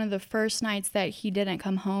was one of the first nights that he didn't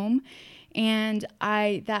come home. And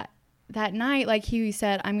that night, like, he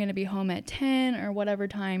said, I'm going to be home at 10 or whatever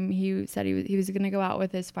time he said he was going to go out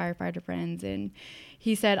with his firefighter friends. And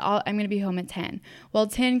he said, I'm going to be home at 10. Well,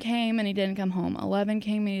 10 came and he didn't come home. 11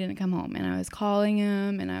 came and he didn't come home. And I was calling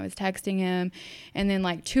him and I was texting him. And then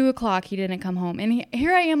like 2 o'clock, he didn't come home. And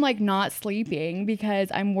here I am, like, not sleeping because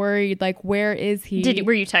I'm worried, like, where is he?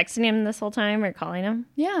 Were you texting him this whole time or calling him?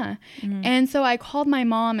 Yeah. Mm-hmm. And so I called my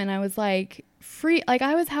mom and I was like,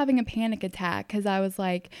 I was having a panic attack because I was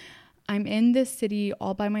like, I'm in this city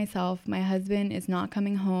all by myself. My husband is not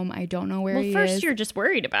coming home. I don't know where he is. Well, first you're just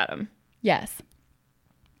worried about him. Yes.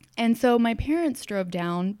 And so my parents drove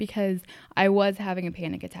down because I was having a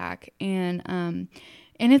panic attack. And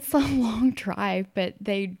it's a long drive, but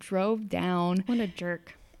they drove down. What a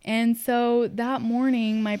jerk. And so that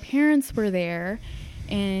morning my parents were there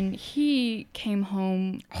and he came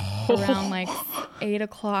home around like 8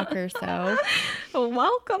 o'clock or so.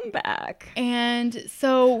 Welcome back. And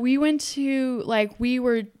so we went to, like,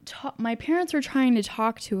 my parents were trying to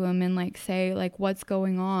talk to him and like say like, what's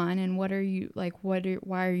going on and why are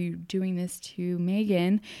you doing this to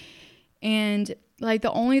Megan? And like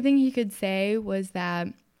the only thing he could say was that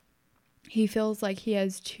he feels like he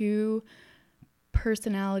has two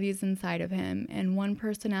personalities inside of him, and one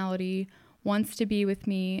personality wants to be with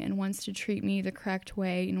me and wants to treat me the correct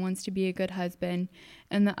way and wants to be a good husband,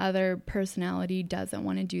 and the other personality doesn't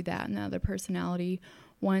want to do that, and the other personality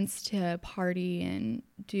wants to party and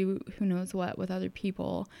do who knows what with other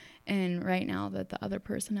people, and right now that the other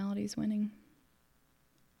personality is winning.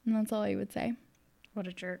 And that's all I would say. What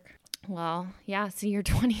a jerk. Well, yeah, see, your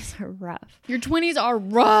 20s are rough. Your 20s are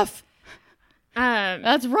rough.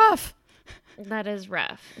 That's rough. That is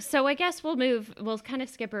rough. So I guess we'll kind of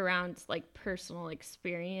skip around like personal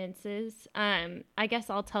experiences. I guess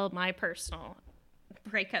I'll tell my personal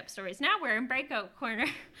breakup stories. Now we're in breakup corner.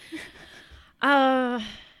 I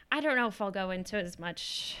don't know if I'll go into as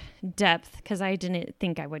much depth because I didn't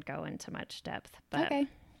think I would go into much depth, but okay.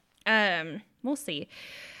 We'll see.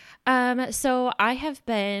 So I have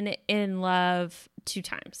been in love 2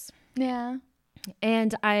 times. Yeah.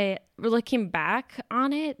 And looking back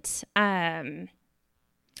on it, I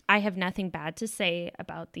have nothing bad to say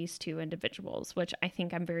about these 2 individuals, which I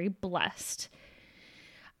think I'm very blessed.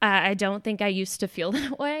 I don't think I used to feel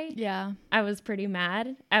that way. Yeah. I was pretty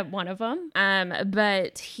mad at one of them.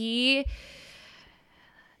 But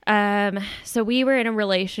so we were in a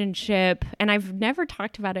relationship, and I've never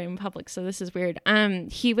talked about it in public, so this is weird.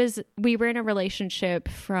 We were in a relationship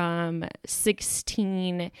from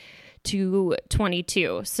 16 to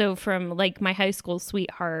 22. So from like my high school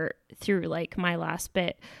sweetheart through like my last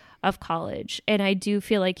bit of college. And I do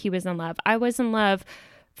feel like he was in love. I was in love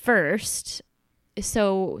first.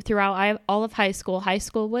 So throughout all of high school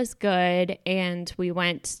was good. And we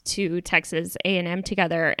went to Texas A&M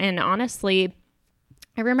together. And honestly,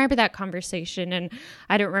 I remember that conversation, and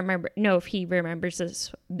I don't know if he remembers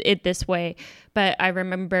it this way, but I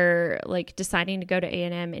remember like deciding to go to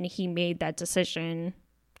A&M, and he made that decision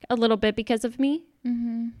a little bit because of me.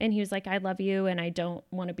 Mm-hmm. And he was like, I love you and I don't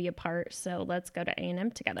want to be apart, so let's go to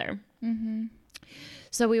A&M together. Mm-hmm.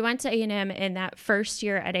 So we went to A&M, and that first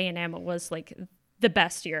year at A&M was like the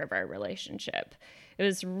best year of our relationship. It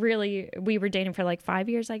was really, we were dating for like 5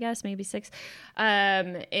 years, I guess, maybe 6.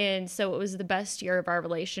 And so it was the best year of our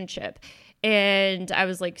relationship. And I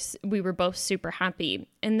was like, we were both super happy.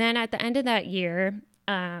 And then at the end of that year,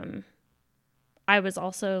 I was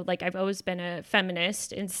also like, I've always been a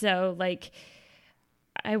feminist. And so like,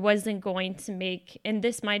 I wasn't going to make, and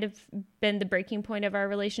this might have been the breaking point of our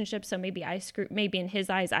relationship. So maybe maybe in his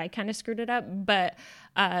eyes, I kind of screwed it up. But,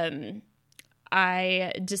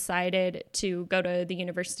 I decided to go to the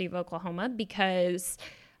University of Oklahoma because,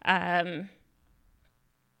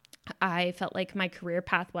 I felt like my career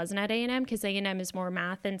path wasn't at A&M because A&M is more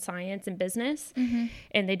math and science and business. Mm-hmm.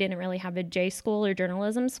 And they didn't really have a J school or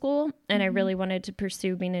journalism school. And I really wanted to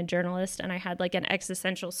pursue being a journalist. And I had like an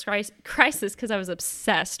existential crisis because I was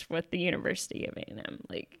obsessed with the University of A&M.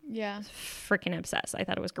 Like, Yeah. freaking obsessed. I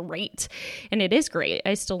thought it was great. And it is great.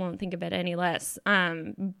 I still don't think of it any less.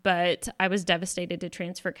 But I was devastated to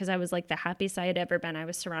transfer because I was like the happiest I had ever been. I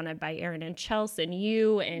was surrounded by Aaron and Chelsea and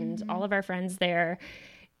you and all of our friends there.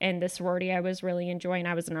 And the sorority I was really enjoying.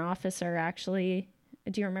 I was an officer, actually.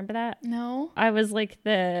 Do you remember that? No. I was like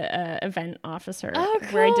the event officer. Oh,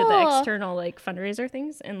 where I did the cool. external like fundraiser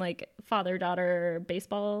things and like father-daughter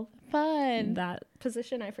baseball. Fun. That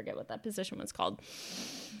position. I forget what that position was called.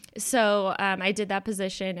 So I did that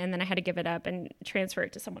position, and then I had to give it up and transfer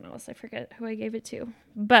it to someone else. I forget who I gave it to.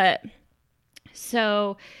 But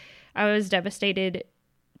so I was devastated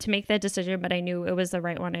to make that decision, but I knew it was the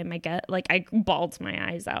right one in my gut. Like I bawled my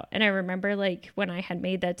eyes out. And I remember like when I had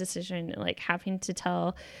made that decision, like having to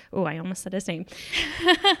tell, I almost said his name,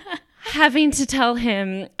 having to tell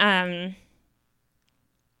him, I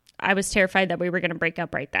was terrified that we were going to break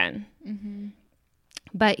up right then. Mm-hmm.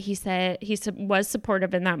 But he said he was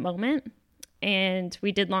supportive in that moment. And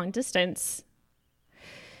we did long distance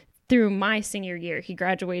through my senior year. He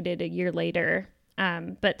graduated a year later.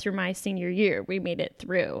 But through my senior year, we made it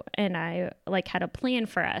through, and I like had a plan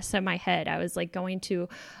for us in my head. I was like going to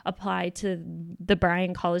apply to the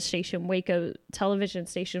Bryan College Station, Waco television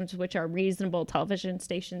stations, which are reasonable television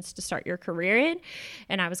stations to start your career in.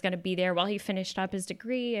 And I was going to be there while he finished up his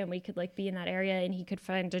degree, and we could like be in that area, and he could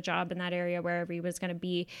find a job in that area wherever he was going to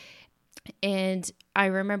be. And I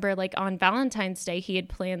remember like on Valentine's Day, he had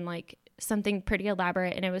planned like something pretty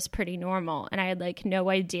elaborate, and it was pretty normal. And I had like no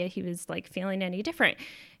idea he was like feeling any different.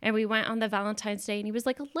 And we went on the Valentine's Day, and he was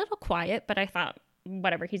like a little quiet, but I thought,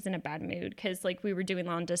 whatever, he's in a bad mood, because like we were doing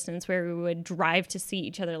long distance where we would drive to see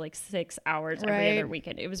each other like 6 hours every other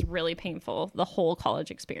weekend. It was really painful, the whole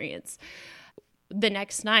college experience. The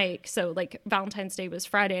next night, so like Valentine's Day was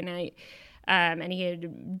Friday night, and he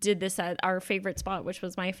did this at our favorite spot, which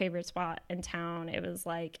was my favorite spot in town. It was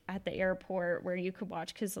like at the airport where you could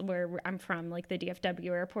watch, because where I'm from, like the DFW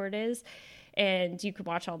airport is, and you could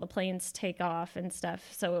watch all the planes take off and stuff.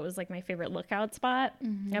 So it was like my favorite lookout spot.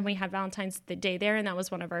 And we had Valentine's Day there, and that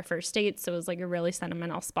was one of our first dates. So it was like a really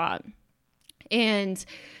sentimental spot. And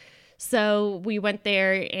so we went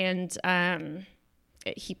there, and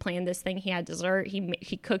he planned this thing. He had dessert.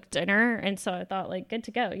 He cooked dinner. And so I thought, like, good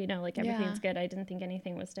to go. You know, like everything's good. I didn't think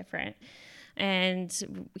anything was different.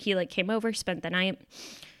 And he like came over, spent the night.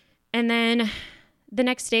 And then the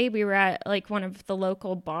next day we were at like one of the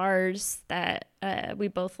local bars that we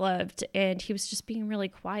both loved. And he was just being really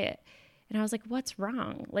quiet. And I was like, what's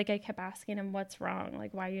wrong? Like, I kept asking him, what's wrong?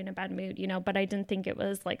 Like, why are you in a bad mood? You know, but I didn't think it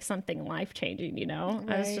was like something life-changing, you know?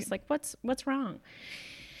 I was just like, what's wrong?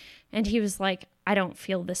 And he was like, I don't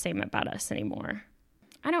feel the same about us anymore.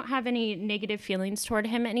 I don't have any negative feelings toward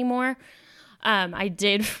him anymore. I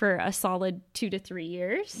did for a solid 2 to 3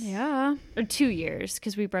 years. Yeah. Or 2 years,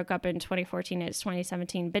 because we broke up in 2014. It's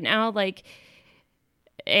 2017. But now, like,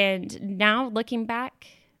 and now looking back,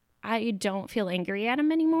 I don't feel angry at him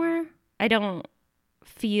anymore. I don't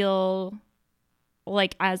feel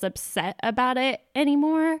like as upset about it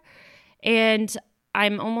anymore. And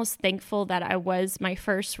I'm almost thankful that my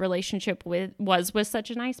first relationship was with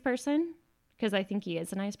such a nice person, because I think he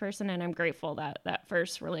is a nice person, and I'm grateful that that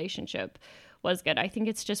first relationship was good. I think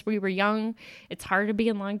it's just, we were young. It's hard to be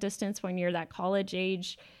in long distance when you're that college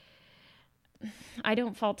age. I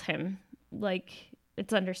don't fault him. Like,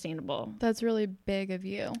 it's understandable. That's really big of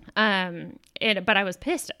you. But I was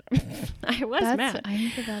pissed at him. I was mad. I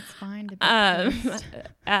think that's fine to be pissed.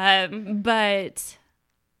 But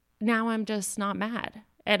now I'm just not mad.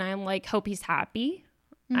 And I'm like, hope he's happy.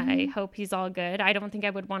 I hope he's all good. I don't think I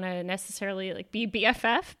would want to necessarily like be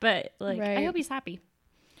BFF, but like, I hope he's happy.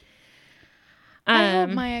 I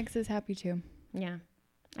hope my ex is happy too. Yeah.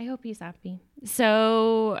 I hope he's happy.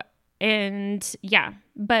 So, and yeah,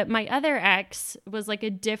 but my other ex was like a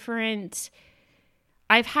different,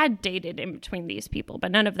 I've had dated in between these people,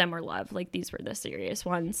 but none of them were love. Like, these were the serious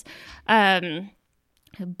ones.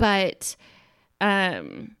 But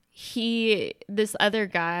this other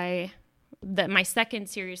guy, that my second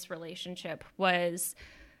serious relationship was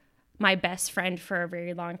my best friend for a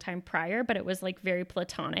very long time prior, but it was like very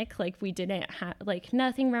platonic. Like, we didn't have like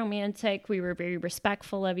nothing romantic. We were very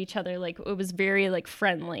respectful of each other. Like, it was very like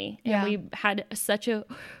friendly. And we had such a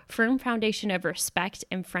firm foundation of respect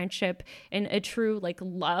and friendship and a true like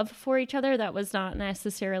love for each other that was not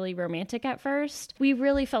necessarily romantic at first. We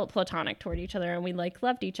really felt platonic toward each other, and we like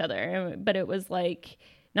loved each other, but it was like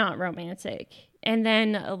not romantic. And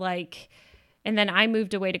then I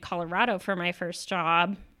moved away to Colorado for my first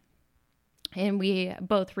job. And we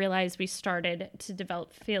both realized we started to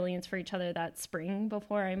develop feelings for each other that spring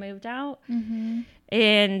before I moved out. And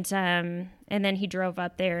then he drove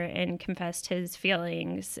up there and confessed his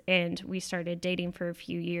feelings, and we started dating for a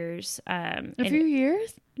few years. A few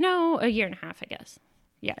years? No, a year and a half, I guess.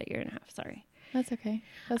 Yeah, a year and a half. Sorry. That's okay.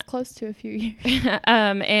 That's close to a few years.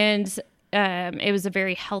 It was a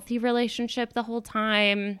very healthy relationship the whole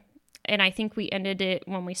time. And I think we ended it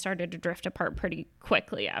when we started to drift apart pretty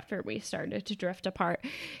quickly after we started to drift apart.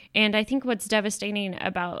 And I think what's devastating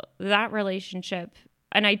about that relationship,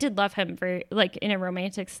 and I did love him very, like, in a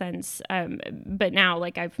romantic sense, but now,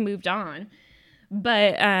 like, I've moved on.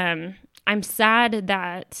 But I'm sad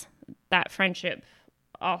that that friendship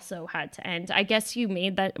also had to end. I guess we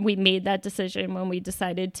made that decision when we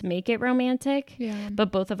decided to make it romantic. Yeah.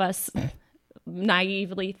 But both of us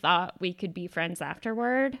naively thought we could be friends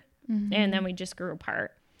afterward. And then we just grew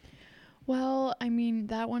apart. Well, I mean,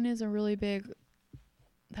 that one's really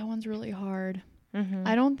hard.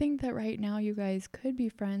 I don't think that right now you guys could be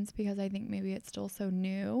friends, because I think maybe it's still so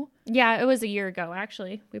new. Yeah, it was a year ago,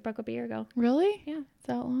 actually. We broke up a year ago. Really? Yeah. Is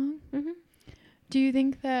that long? Do you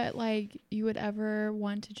think that, like, you would ever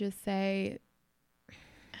want to just say,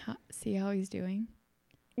 see how he's doing?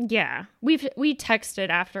 Yeah. We texted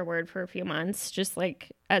afterward for a few months, just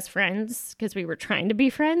like as friends, because we were trying to be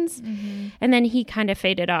friends. And then he kind of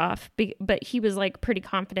faded off, but he was like pretty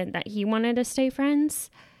confident that he wanted to stay friends.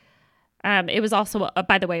 It was also,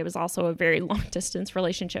 by the way, it was also a very long distance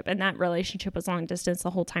relationship, and that relationship was long distance the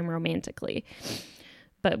whole time romantically.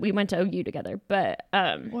 but we went to OU together. But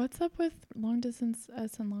What's up with long distance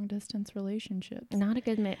relationships? not a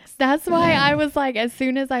good mix. That's why I was like, as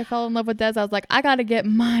soon as I fell in love with Des, I was like, I got to get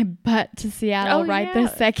my butt to Seattle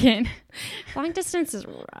this second. Long distance is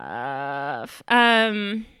rough.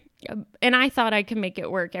 And I thought I could make it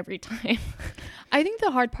work every time. I think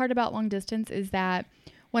the hard part about long distance is that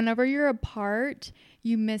whenever you're apart,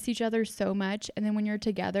 you miss each other so much. And then when you're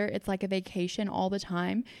together, it's like a vacation all the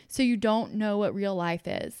time. So you don't know what real life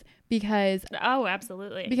is because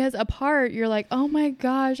absolutely. Because apart, you're like, oh my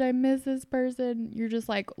gosh, I miss this person. You're just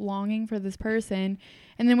like longing for this person.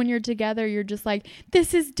 And then when you're together, you're just like,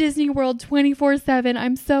 this is Disney World 24/7.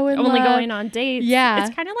 I'm so in love. Only going on dates. Yeah.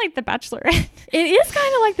 It's kind of like The Bachelorette. It is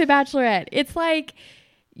kind of like The Bachelorette. It's like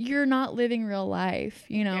you're not living real life,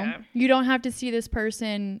 you know? Yeah. You don't have to see this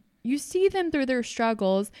person. You see them through their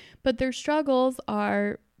struggles, but their struggles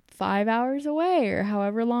are 5 hours away or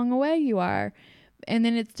however long away you are. And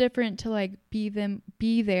then it's different to like be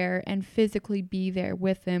there and physically be there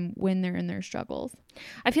with them when they're in their struggles.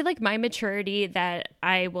 I feel like my maturity that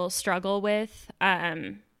I will struggle with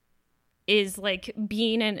is like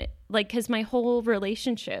being in like, because my whole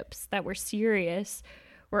relationships that were serious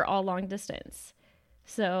were all long distance.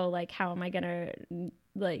 So like, how am I gonna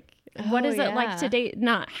like? What is it like to date?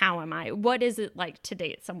 Not how am I? What is it like to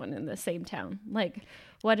date someone in the same town? Like,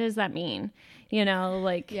 what does that mean? You know,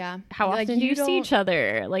 like, how often do you see each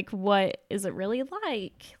other? Like, what is it really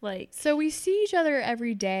like? Like, so we see each other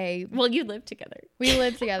every day. Well, you live together. We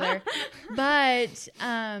live together, but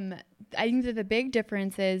I think that the big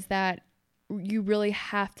difference is that you really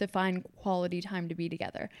have to find quality time to be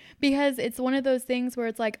together, because it's one of those things where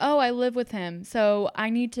it's like, oh, I live with him, so I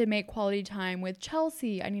need to make quality time with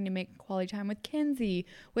Chelsea. I need to make quality time with Kinsey,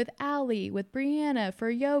 with Allie, with Brianna for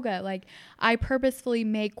yoga. Like, I purposefully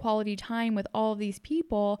make quality time with all of these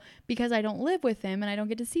people because I don't live with them and I don't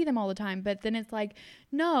get to see them all the time. But then it's like,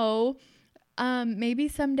 no, maybe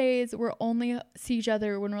some days we're only see each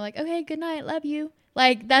other when we're like, okay, good night, love you.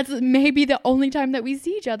 Like, that's maybe the only time that we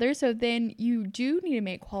see each other. So then you do need to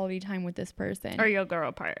make quality time with this person. Or you'll grow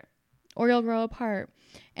apart.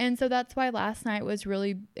 And so that's why last night was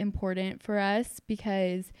really important for us,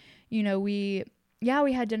 because, you know, we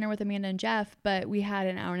had dinner with Amanda and Jeff, but we had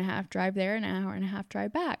an hour and a half drive there and an hour and a half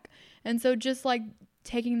drive back. And so just like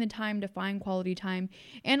taking the time to find quality time,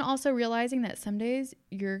 and also realizing that some days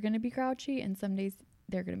you're going to be grouchy and some days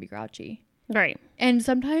they're going to be grouchy. Right. And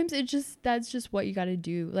sometimes that's just what you got to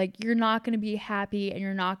do. Like, you're not going to be happy and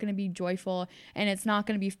you're not going to be joyful and it's not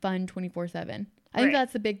going to be fun 24/7. I think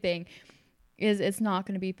that's the big thing, is it's not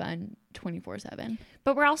going to be fun 24/7.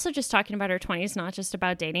 But we're also just talking about our 20s, not just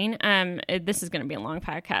about dating. This is going to be a long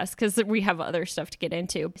podcast because we have other stuff to get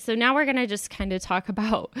into. So now we're going to just kind of talk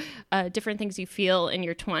about different things you feel in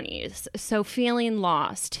your 20s. So feeling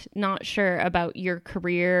lost, not sure about your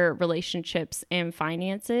career, relationships, and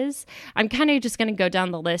finances. I'm kind of just going to go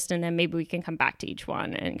down the list and then maybe we can come back to each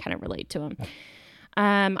one and kind of relate to them.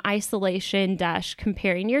 Isolation -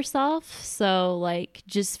 comparing yourself. So like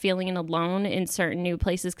just feeling alone in certain new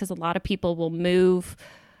places, because a lot of people will move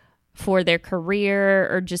for their career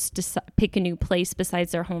or just pick a new place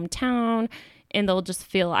besides their hometown, and they'll just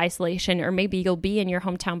feel isolation. Or maybe you'll be in your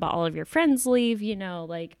hometown but all of your friends leave, you know,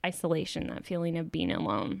 like isolation, that feeling of being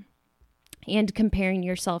alone. And comparing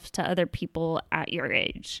yourself to other people at your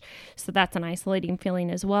age. So that's an isolating feeling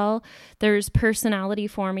as well. There's personality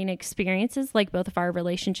forming experiences, like both of our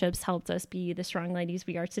relationships helped us be the strong ladies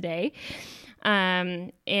we are today.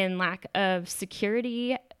 And lack of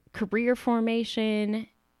security, career formation,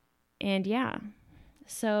 and yeah.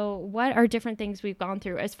 So what are different things we've gone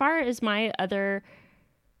through? As far as I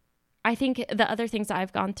think the other things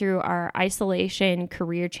I've gone through are isolation,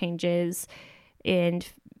 career changes, and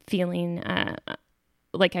feeling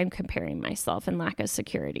like I'm comparing myself, and lack of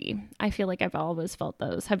security. I feel like I've always felt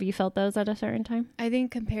those. Have you felt those at a certain time? I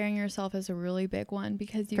think comparing yourself is a really big one,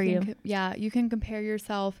 because you can compare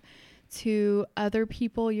yourself to other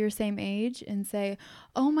people your same age and say,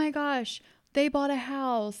 oh my gosh, they bought a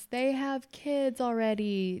house, they have kids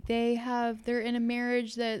already, they're in a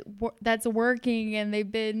marriage that's working, and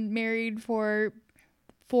they've been married for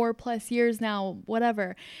 4+ years now,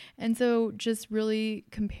 whatever. And so just really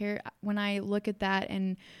when I look at that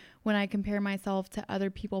and when I compare myself to other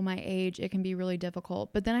people my age, it can be really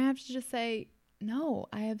difficult. But then I have to just say, no,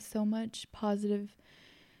 I have so much positive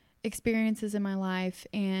experiences in my life,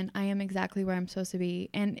 and I am exactly where I'm supposed to be.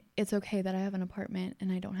 And it's okay that I have an apartment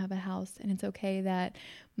and I don't have a house. And it's okay that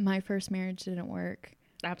my first marriage didn't work.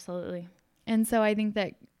 Absolutely. And so I think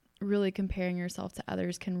that really comparing yourself to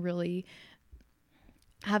others can really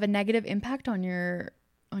have a negative impact on your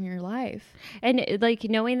on your life. And like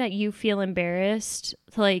knowing that you feel embarrassed,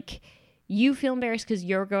 like you feel embarrassed because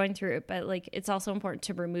you're going through it, but like it's also important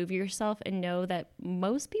to remove yourself and know that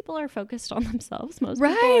most people are focused on themselves. Most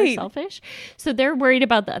people are selfish. So they're worried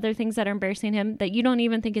about the other things that are embarrassing him that you don't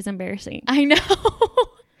even think is embarrassing. I know.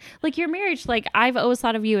 Like your marriage, like I've always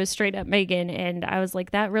thought of you as straight up Megan, and I was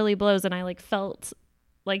like, that really blows. And I like felt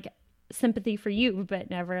like sympathy for you, but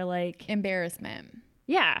never like embarrassment.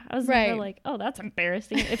 Yeah, I was never like, oh, that's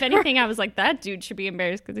embarrassing. If anything, I was like, that dude should be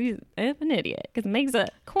embarrassed because he's an idiot because Meg's a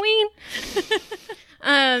queen.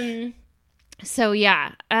 So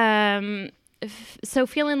yeah. So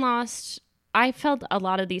feeling lost, I felt a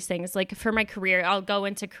lot of these things. Like for my career, I'll go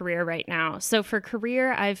into career right now. So for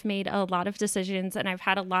career, I've made a lot of decisions and I've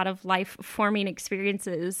had a lot of life forming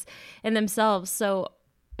experiences in themselves. So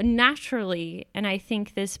naturally, and I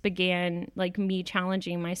think this began like me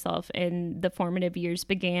challenging myself, and the formative years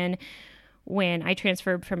began when I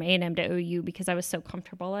transferred from A&M to OU because I was so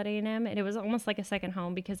comfortable at A&M, and it was almost like a second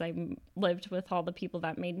home because I lived with all the people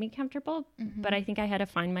that made me comfortable. But I think I had to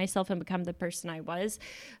find myself and become the person I was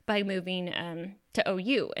by moving to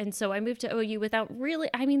OU. And so I moved to OU without really,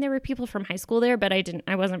 I mean, there were people from high school there, but I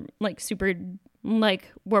wasn't like super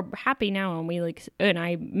like, we're happy now, and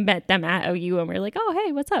I met them at OU and we're like, oh,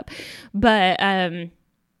 hey, what's up? But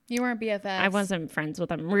you weren't BFFs. I wasn't friends with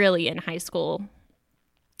them really in high school.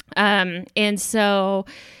 And so,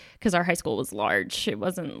 because our high school was large, it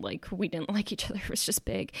wasn't like we didn't like each other, it was just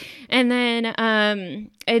big. And then,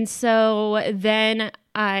 and so then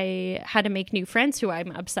I had to make new friends who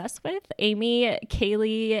I'm obsessed with: Amy,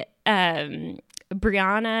 Kaylee,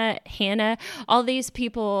 Brianna, Hannah, all these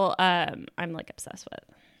people, I'm like obsessed with.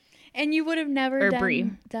 And you would have never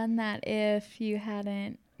done that if you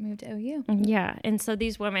hadn't moved to OU. Yeah. And so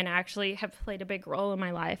these women actually have played a big role in my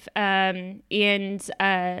life. So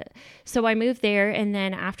I moved there, and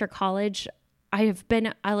then after college, I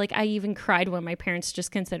even cried when my parents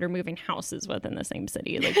just considered moving houses within the same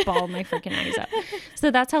city, like bawled my freaking eyes out. So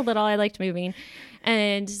that's how little I liked moving.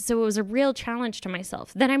 And so it was a real challenge to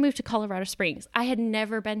myself. Then I moved to Colorado Springs. I had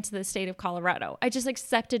never been to the state of Colorado. I just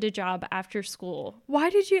accepted a job after school.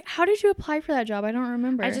 How did you apply for that job? I don't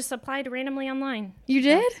remember. I just applied randomly online. You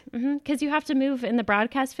did? Because you have to move in the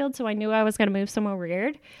broadcast field. So I knew I was going to move somewhere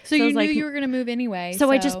weird. So you knew you were going to move anyway.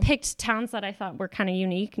 So I just picked towns that I thought were kind of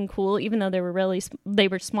unique and cool, even though they were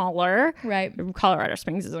smaller. Right. Colorado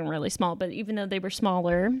Springs isn't really small, but even though they were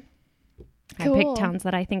smaller, cool. I picked towns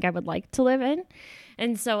that I think I would like to live in.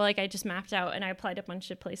 And so like I just mapped out and I applied a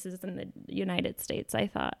bunch of places in the United States. I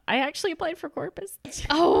actually applied for Corpus.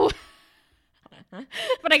 Oh.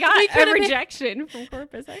 But I got a rejection from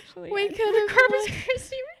Corpus, actually. Corpus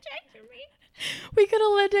Christi rejected me. We could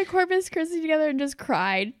have lived at Corpus Christi together and just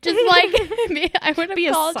cried. Just like, I would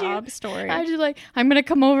have called you. A sob story. I was just like, I'm going to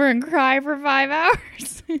come over and cry for 5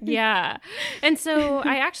 hours. Yeah. And so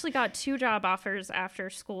I actually got 2 job offers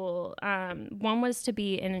after school. One was to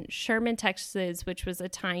be in Sherman, Texas, which was a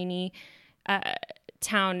tiny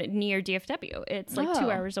town near DFW. It's like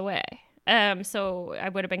 2 hours away. So I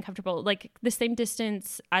would have been comfortable, like the same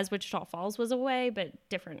distance as Wichita Falls was away, but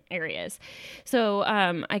different areas. So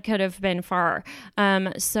I could have been far.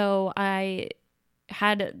 So I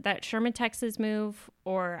had that Sherman, Texas move,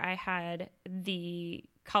 or I had the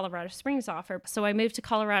Colorado Springs offer. So I moved to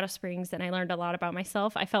Colorado Springs and I learned a lot about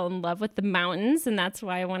myself. I fell in love with the mountains, and that's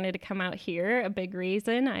why I wanted to come out here. A big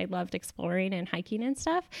reason. I loved exploring and hiking and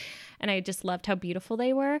stuff. And I just loved how beautiful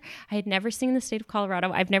they were. I had never seen the state of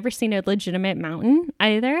Colorado. I've never seen a legitimate mountain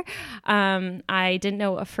either. I didn't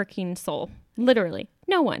know a freaking soul. Literally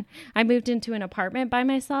no one. I moved into an apartment by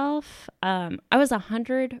myself. I was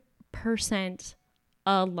 100%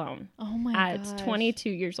 alone. Oh my gosh. At 22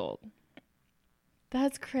 years old.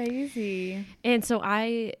 That's crazy. And so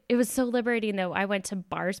it was so liberating though. I went to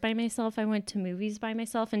bars by myself. I went to movies by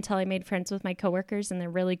myself until I made friends with my coworkers, and they're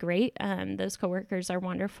really great. Those coworkers are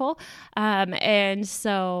wonderful. And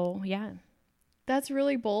so, yeah. That's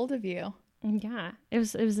really bold of you. Yeah, it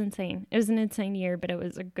was insane. It was an insane year, but it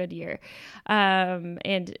was a good year.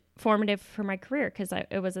 And formative for my career because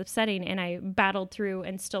it was upsetting, and I battled through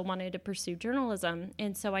and still wanted to pursue journalism.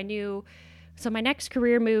 And so I knew. So my next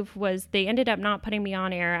career move was they ended up not putting me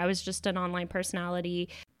on air. I was just an online personality.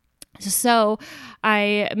 So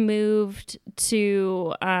I moved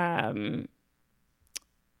to, so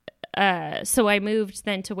I moved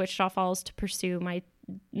then to Wichita Falls to pursue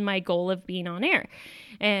my goal of being on air.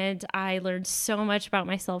 And I learned so much about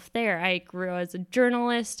myself there. I grew as a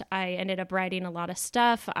journalist. I ended up writing a lot of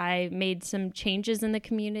stuff. I made some changes in the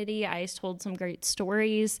community. I told some great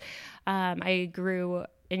stories. I grew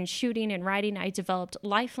in shooting and writing, I developed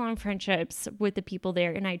lifelong friendships with the people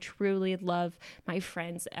there. And I truly love my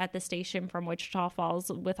friends at the station from Wichita Falls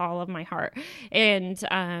with all of my heart. And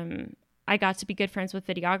I got to be good friends with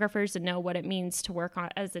videographers and know what it means to work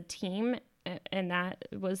as a team. And that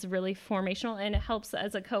was really formational. And it helps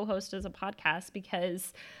as a co-host as a podcast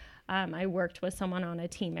because I worked with someone on a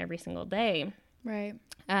team every single day. Right.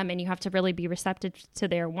 And you have to really be receptive to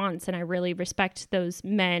their wants. And I really respect those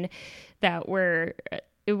men that were,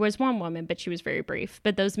 it was one woman, but she was very brief.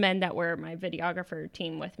 But those men that were my videographer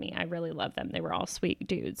team with me, I really love them. They were all sweet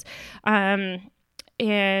dudes.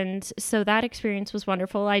 And so that experience was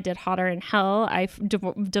wonderful. I did Hotter in Hell. I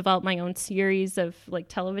developed my own series of like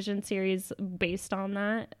television series based on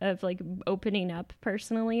that, of like opening up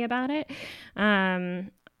personally about it.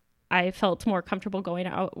 I felt more comfortable going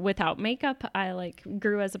out without makeup. I like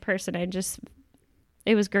grew as a person and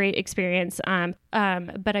it was a great experience.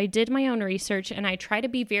 But I did my own research and I try to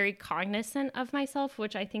be very cognizant of myself,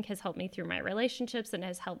 which I think has helped me through my relationships and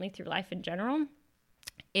has helped me through life in general.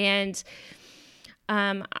 And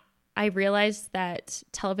I realized that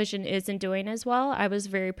television isn't doing as well. I was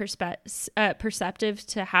very perceptive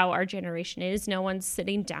to how our generation is. No one's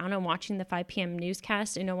sitting down and watching the 5 p.m.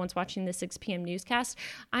 newscast, and no one's watching the 6 p.m. newscast.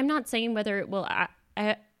 I'm not saying whether it will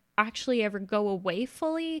actually ever go away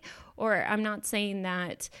fully, or I'm not saying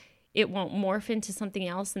that it won't morph into something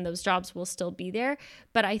else and those jobs will still be there.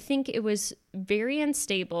 But I think it was very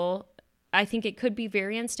unstable. I think it could be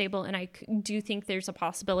very unstable, and I do think there's a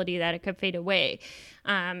possibility that it could fade away.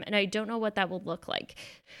 And I don't know what that will look like.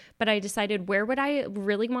 But I decided, where would I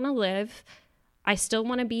really want to live? I still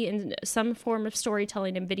want to be in some form of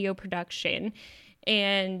storytelling and video production.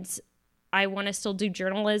 And I want to still do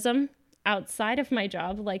journalism outside of my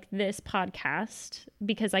job, like this podcast,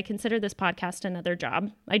 because I consider this podcast another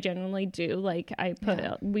job. I genuinely do. Like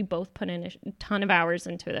we both put in a ton of hours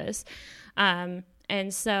into this.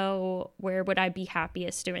 And so where would I be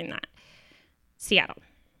happiest doing that? Seattle.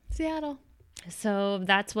 So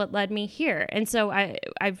that's what led me here. And so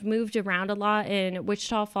I've moved around a lot, and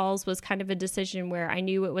Wichita Falls was kind of a decision where I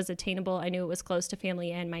knew it was attainable. I knew it was close to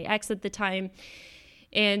family and my ex at the time.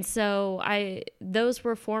 And so those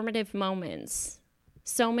were formative moments.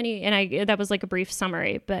 So many, and that was like a brief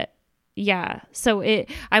summary, but yeah. So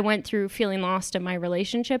I went through feeling lost in my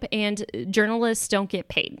relationship, and journalists don't get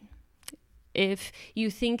paid. If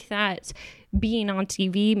you think that being on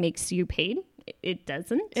TV makes you paid, it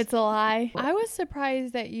doesn't. It's a lie. I was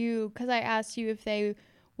surprised that because I asked you if they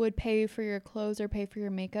would pay for your clothes or pay for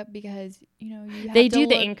your makeup, because, you have they do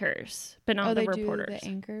the anchors, but not the reporters. Do the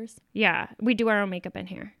anchors? Yeah. We do our own makeup in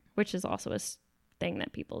here, which is also a thing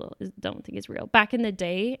that people don't think is real. Back in the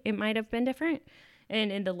day, it might have been different.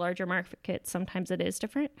 And in the larger markets, sometimes it is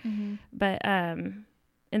different. Mm-hmm. But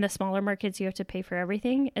in the smaller markets, you have to pay for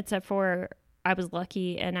everything, except for, I was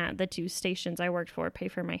lucky, and at the 2 stations I worked for, pay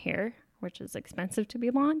for my hair, which is expensive to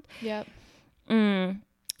be blonde. Yep.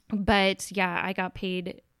 But yeah, I got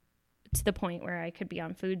paid to the point where I could be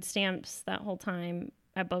on food stamps that whole time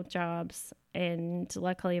at both jobs. And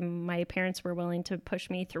luckily my parents were willing to push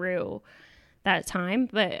me through that time,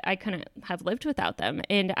 but I couldn't have lived without them.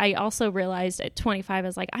 And I also realized at 25, I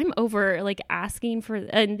was like, I'm over like asking for,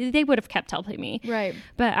 and they would have kept helping me. Right.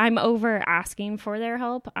 But I'm over asking for their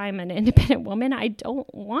help. I'm an independent woman. I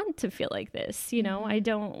don't want to feel like this, I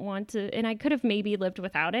don't want to, and I could have maybe lived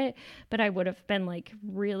without it, but I would have been like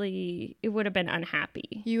it would have been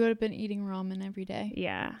unhappy. You would have been eating ramen every day.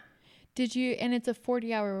 Yeah. And it's a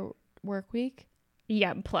 40-hour work week?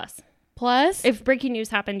 Yeah. Plus, if breaking news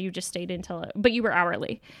happened, you just stayed but you were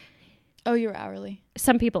hourly. Oh, you were hourly.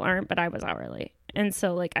 Some people aren't, but I was hourly. And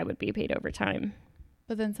so like I would be paid overtime.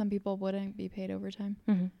 But then some people wouldn't be paid overtime.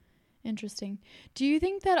 Mm-hmm. Interesting. Do you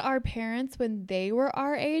think that our parents, when they were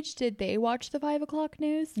our age, did they watch the 5 o'clock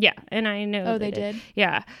news? Yeah. And I know. Oh, they did?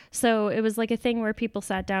 Yeah. So it was like a thing where people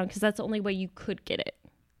sat down, because that's the only way you could get it.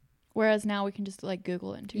 Whereas now we can just like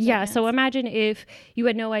Google it in 2 Yeah. seconds. So imagine if you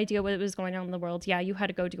had no idea what was going on in the world. Yeah. You had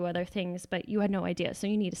to go do other things, but you had no idea. So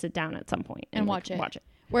you need to sit down at some point and watch it.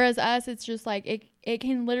 Whereas us, it's just like, it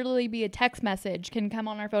can literally be a text message, can come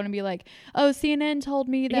on our phone and be like, oh, CNN told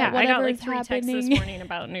me that whatever is happening. I got like 3 texts this morning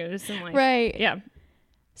about news. And like, right. Yeah.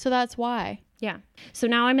 So that's why. Yeah. So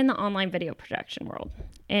now I'm in the online video production world,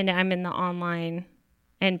 and I'm in the online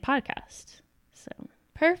and podcast. So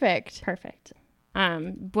Perfect.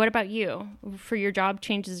 What about you? For your job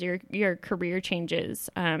changes, your career changes.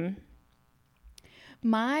 I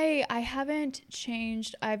haven't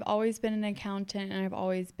changed. I've always been an accountant, and I've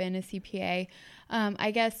always been a CPA.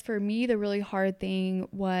 I guess for me, the really hard thing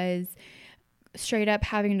was straight up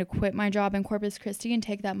having to quit my job in Corpus Christi and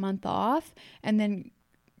take that month off, and then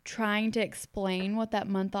trying to explain what that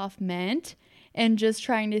month off meant and just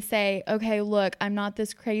trying to say, okay, look, I'm not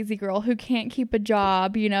this crazy girl who can't keep a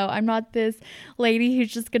job. You know, I'm not this lady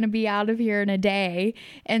who's just going to be out of here in a day.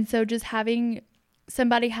 And so just having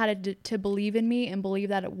somebody had to believe in me and believe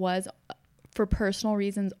that it was for personal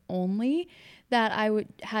reasons only that I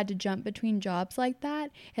had to jump between jobs like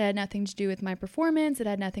that. It had nothing to do with my performance. It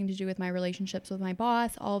had nothing to do with my relationships with my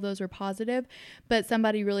boss. All of those were positive, but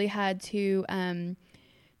somebody really had to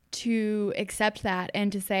accept that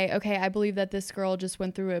and to say, okay, I believe that this girl just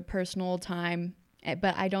went through a personal time,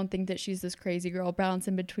 but I don't think that she's this crazy girl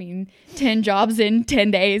bouncing between 10 jobs in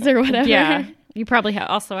 10 days or whatever. Yeah. You probably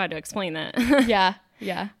also had to explain that. Yeah.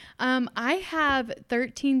 Yeah. I have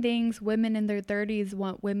 13 things women in their 30s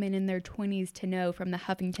want women in their 20s to know from the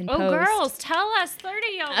Huffington Post. Oh, girls, tell us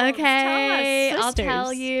 30-year-olds. Okay, tell us, I'll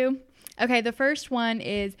tell you. Okay, the first one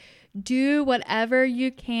is do whatever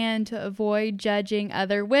you can to avoid judging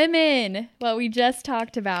other women. What we just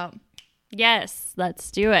talked about. Yes, let's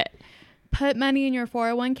do it. Put money in your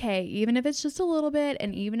 401k, even if it's just a little bit,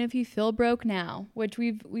 and even if you feel broke now, which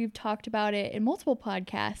we've talked about it in multiple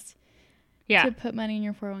podcasts. Yeah. To put money in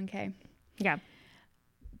your 401k. Yeah.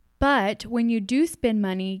 But when you do spend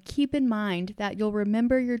money, keep in mind that you'll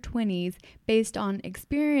remember your 20s based on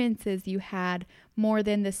experiences you had more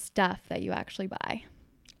than the stuff that you actually buy.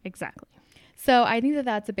 Exactly. So I think that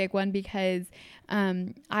that's a big one because I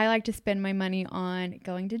like to spend my money on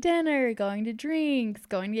going to dinner, going to drinks,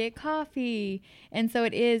 going to get coffee. And so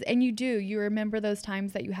it is, and you remember those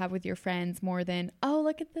times that you have with your friends more than, oh,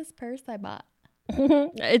 look at this purse I bought.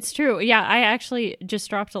 It's true. Yeah, I actually just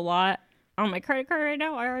dropped a lot on my credit card right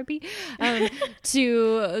now, RIP.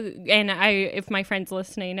 If my friend's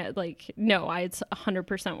listening, like, no, it's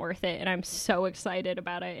 100% worth it, and I'm so excited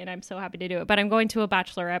about it, and I'm so happy to do it. But I'm going to a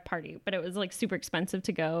bachelorette party, but it was like super expensive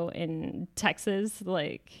to go in Texas,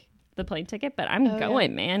 like the plane ticket. But I'm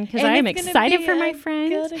going, man, because I am excited for my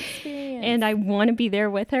friend, and I want to be there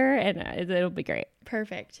with her, and it'll be great.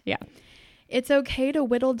 Perfect. Yeah. It's okay to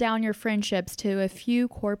whittle down your friendships to a few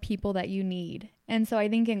core people that you need. And so I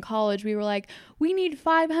think in college we were like, we need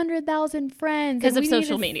 500,000 friends. Because of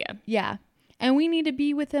social media. Yeah. And we need to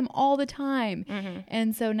be with them all the time. Mm-hmm.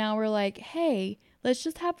 And so now we're like, hey, let's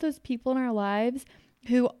just have those people in our lives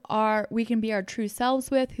who we can be our true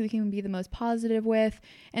selves with, who we can be the most positive with.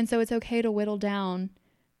 And so it's okay to whittle down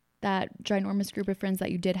that ginormous group of friends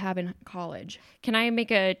that you did have in college. Can I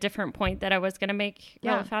make a different point that I was going to make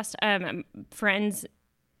really fast? Friends,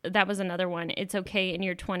 that was another one. It's okay in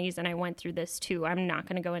your 20s, and I went through this too. I'm not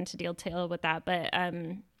going to go into detail with that, but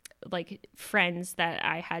like friends that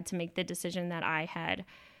I had to make the decision that I had,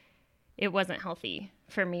 it wasn't healthy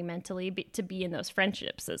for me mentally to be in those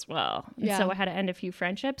friendships as well. Yeah. So I had to end a few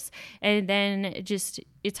friendships, and then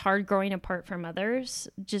it's hard growing apart from others,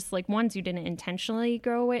 just like ones you didn't intentionally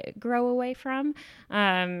grow away from.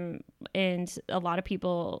 And a lot of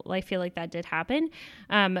people, I feel like that did happen.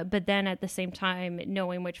 But then at the same time,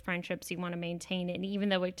 knowing which friendships you want to maintain, and even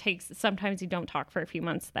though sometimes you don't talk for a few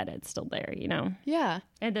months, that it's still there, you know? Yeah.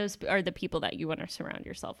 And those are the people that you want to surround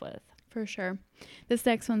yourself with. For sure. This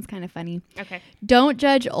next one's kind of funny. Okay. Don't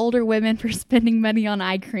judge older women for spending money on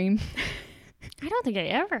eye cream. I don't think I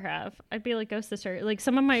ever have. I'd be like, go sister. Like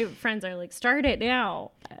some of my friends are like, start it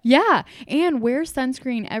now. Yeah. And wear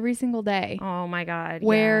sunscreen every single day. Oh my God.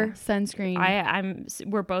 Wear sunscreen.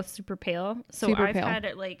 We're both super pale. So I've had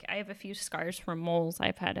it I have a few scars from moles.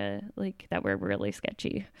 I've had that were really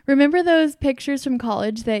sketchy. Remember those pictures from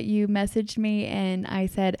college that you messaged me and I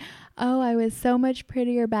said, oh, I was so much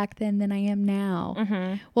prettier back then than I am now.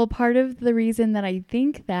 Mm-hmm. Well, part of the reason that I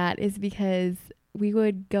think that is because we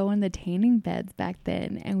would go in the tanning beds back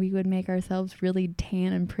then and we would make ourselves really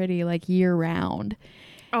tan and pretty like year round.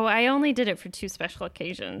 Oh, I only did it for 2 special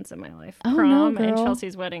occasions in my life. Prom and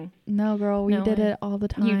Chelsea's wedding. No, girl, we did it all the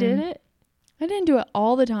time. You did it? I didn't do it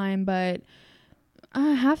all the time, but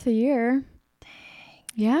half the year.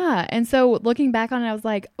 Yeah. And so looking back on it, I was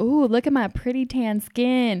like, oh, look at my pretty tan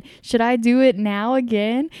skin. Should I do it now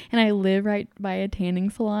again? And I live right by a tanning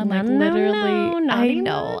salon. I'm not going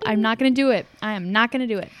to do it. I am not going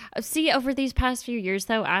to do it. See, over these past few years,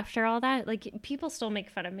 though, after all that, like people still make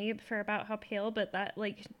fun of me for about how pale, but that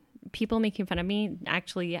like people making fun of me,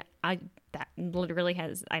 actually, I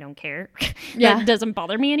don't care. Yeah. That doesn't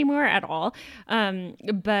bother me anymore at all.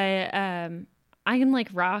 I am like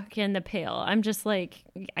rock in the pale. I'm just like,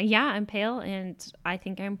 yeah, I'm pale, and I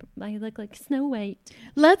think I look like Snow White.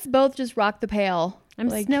 Let's both just rock the pale. I'm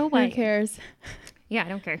like, Snow White. Who cares? Yeah, I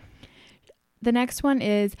don't care. The next one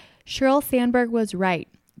is Sheryl Sandberg was right.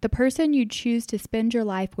 The person you choose to spend your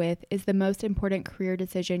life with is the most important career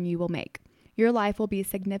decision you will make. Your life will be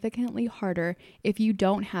significantly harder if you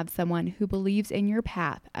don't have someone who believes in your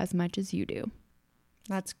path as much as you do.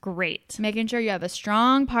 That's great. Making sure you have a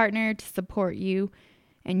strong partner to support you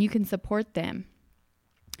and you can support them.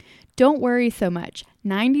 Don't worry so much.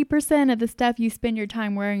 90% of the stuff you spend your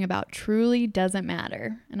time worrying about truly doesn't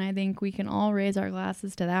matter. And I think we can all raise our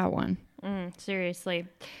glasses to that one. Seriously.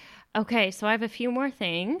 Okay, so I have a few more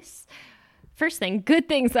things. First thing, good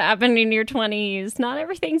things that happen in your 20s. Not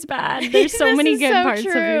everything's bad. There's so many good parts of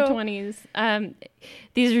your 20s.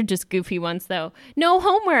 These are just goofy ones, though. No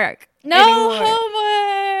homework.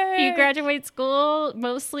 Homework. You graduate school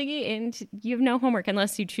mostly, and you have no homework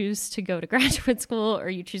unless you choose to go to graduate school or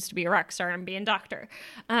you choose to be a rock star and be a doctor.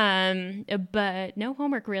 But no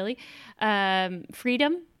homework, really.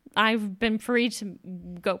 Freedom. I've been free to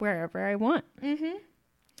go wherever I want. Mm-hmm.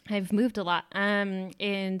 I've moved a lot.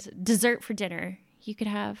 And dessert for dinner. You could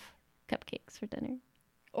have cupcakes for dinner.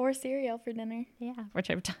 Or cereal for dinner. Yeah, which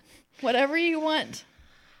I've done. Whatever you want.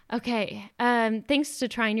 Okay. Thanks to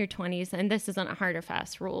trying your 20s, and this isn't a hard or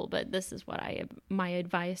fast rule, but this is what my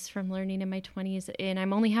advice from learning in my 20s, and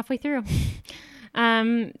I'm only halfway through.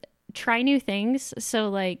 Try new things. So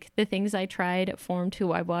like the things I tried formed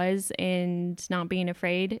who I was, and not being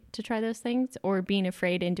afraid to try those things or being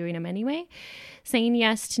afraid and doing them anyway. Saying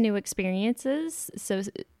yes to new experiences. So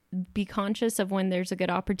be conscious of when there's a good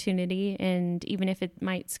opportunity, and even if it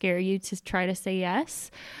might scare you, to try to say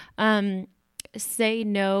yes. Say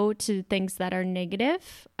no to things that are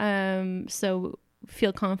negative. So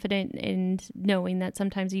feel confident in knowing that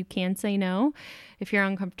sometimes you can say no if you're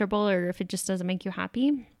uncomfortable or if it just doesn't make you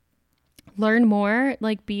happy. Learn more,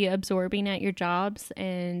 like be absorbing at your jobs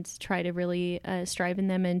and try to really strive in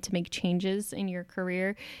them and to make changes in your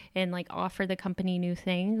career and like offer the company new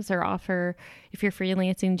things, or offer, if you're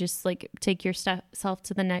freelancing, just like take yourself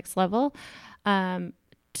to the next level.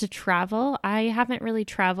 To travel. I haven't really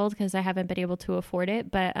traveled because I haven't been able to afford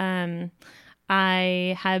it, but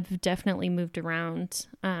I have definitely moved around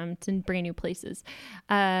to brand new places,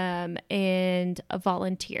 and a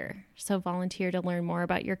volunteer. So volunteer to learn more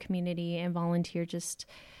about your community, and volunteering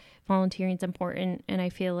is important. And I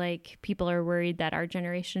feel like people are worried that our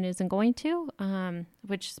generation isn't going to,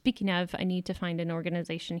 which, speaking of, I need to find an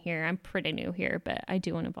organization here. I'm pretty new here, but I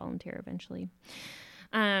do want to volunteer eventually.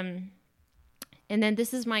 And then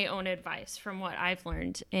this is my own advice from what I've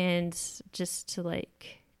learned, and just to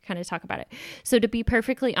like kind of talk about it. So to be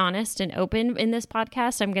perfectly honest and open in this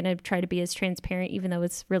podcast, I'm going to try to be as transparent, even though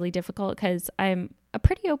it's really difficult because I'm a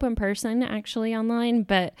pretty open person actually online,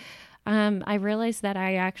 but I realized that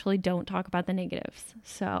I actually don't talk about the negatives.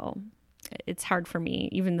 So it's hard for me,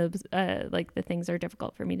 even though like the things are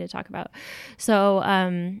difficult for me to talk about. So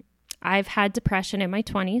I've had depression in my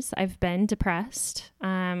 20s. I've been depressed.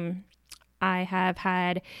 I have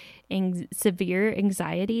had severe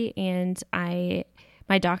anxiety, and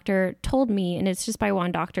my doctor told me, and it's just by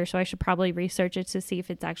one doctor, so I should probably research it to see if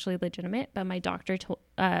it's actually legitimate, but my doctor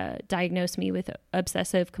diagnosed me with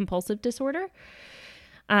obsessive compulsive disorder.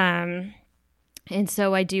 And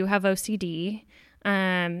so I do have OCD,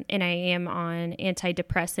 and I am on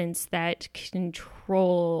antidepressants that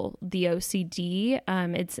control the OCD.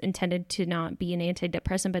 It's intended to not be an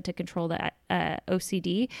antidepressant, but to control the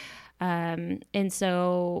OCD. And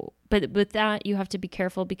so, but with that, you have to be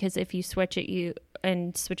careful, because if you switch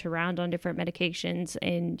around on different medications,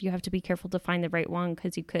 and you have to be careful to find the right one,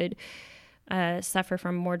 because you could suffer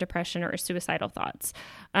from more depression or suicidal thoughts.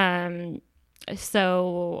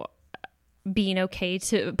 So being okay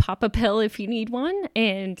to pop a pill if you need one,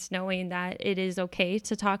 and knowing that it is okay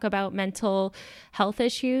to talk about mental health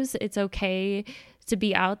issues. It's okay to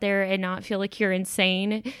be out there and not feel like you're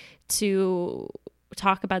insane to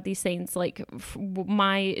talk about these things. Like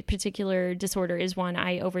my particular disorder is one,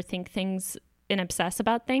 I overthink things and obsess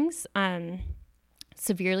about things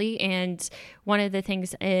severely. And one of the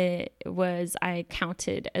things was I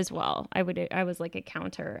counted as well. I was like a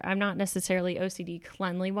counter. I'm not necessarily OCD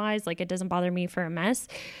cleanly wise, like it doesn't bother me for a mess,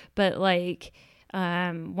 but like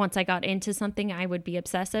once I got into something, I would be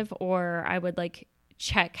obsessive, or I would like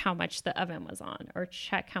check how much the oven was on, or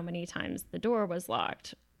check how many times the door was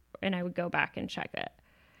locked, and I would go back and check it.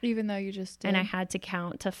 Even though you just did. And I had to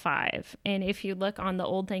count to 5. And if you look on the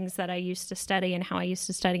old things that I used to study and how I used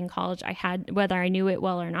to study in college, I had, whether I knew it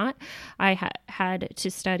well or not, I had to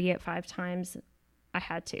study it 5 times. I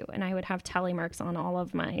had to. And I would have tally marks on all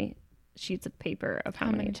of my sheets of paper of how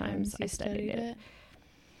many times I studied it.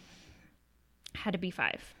 Had to be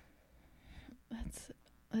 5.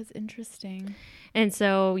 That's interesting. And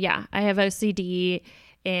so, yeah, I have OCD,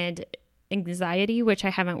 and anxiety, which I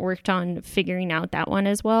haven't worked on figuring out that one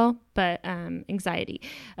as well, but anxiety.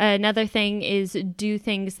 Another thing is do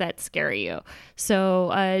things that scare you.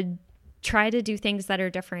 So try to do things that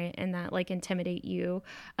are different and that like intimidate you.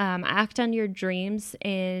 Act on your dreams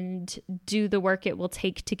and do the work it will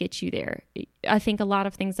take to get you there. I think a lot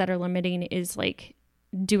of things that are limiting is like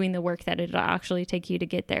doing the work that it'll actually take you to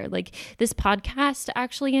get there. Like this podcast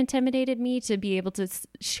actually intimidated me to be able to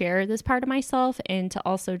share this part of myself and to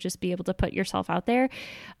also just be able to put yourself out there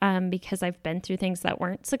because I've been through things that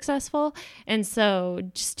weren't successful. And so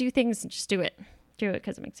just do things and just do it. Do it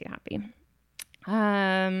because it makes you happy.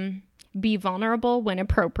 Be vulnerable when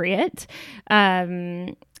appropriate.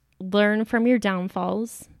 Learn from your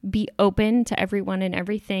downfalls. Be open to everyone and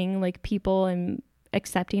everything, like people and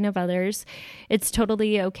accepting of others. It's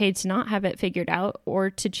totally okay to not have it figured out or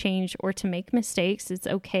to change or to make mistakes. It's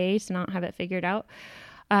okay to not have it figured out.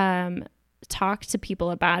 Talk to people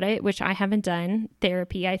about it, which I haven't done.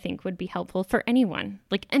 Therapy, I think, would be helpful for anyone,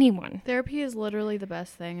 like anyone. Therapy is literally the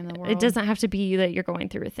best thing in the world. It doesn't have to be that you're going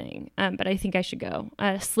through a thing, but I think I should go.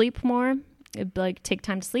 Sleep more. Like take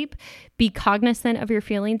time to sleep. Be cognizant of your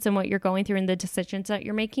feelings and what you're going through and the decisions that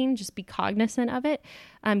you're making. Just be cognizant of it.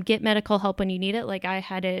 Get medical help when you need it. Like I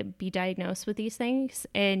had to be diagnosed with these things,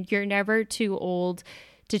 and you're never too old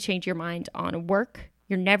to change your mind on work.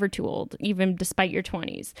 You're never too old, even despite your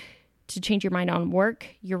 20s, to change your mind on work,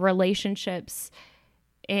 your relationships,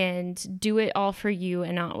 and do it all for you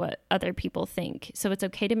and not what other people think. So it's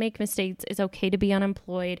okay to make mistakes. It's okay to be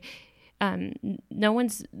unemployed.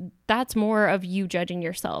 That's more of you judging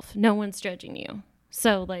yourself. No one's judging you.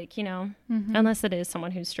 So like, you know, unless it is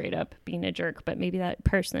someone who's straight up being a jerk, but maybe that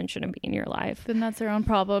person shouldn't be in your life. Then that's their own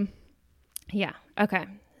problem. Yeah. Okay.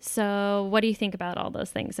 So what do you think about all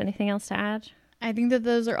those things? Anything else to add? I think that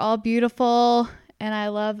those are all beautiful, and I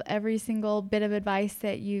love every single bit of advice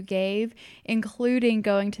that you gave, including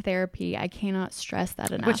going to therapy. I cannot stress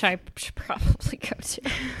that enough. Which I should probably go to.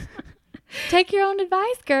 Take your own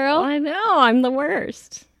advice, girl. I know. I'm the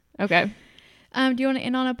worst. Okay. Do you want to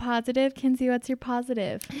end on a positive? Kinsey, what's your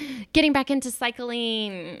positive? Getting back into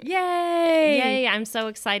cycling. Yay! Yay. I'm so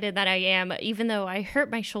excited that I am, even though I hurt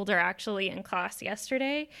my shoulder actually in class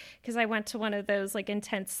yesterday because I went to one of those like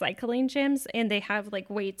intense cycling gyms and they have like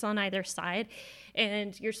weights on either side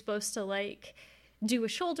and you're supposed to like do a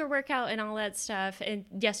shoulder workout and all that stuff. And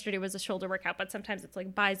yesterday was a shoulder workout, but sometimes it's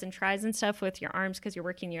like bis and tris and stuff with your arms because you're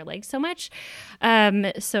working your legs so much.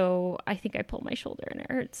 So I think I pulled my shoulder and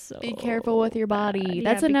it hurts. So be careful with your body.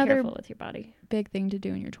 That's be another careful with your body. Big thing to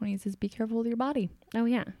do in your 20s is be careful with your body. Oh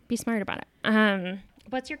yeah. Be smart about it.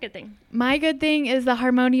 What's your good thing? My good thing is the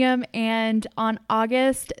harmonium, and on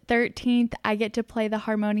August 13th, I get to play the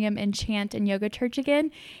harmonium in chant and yoga church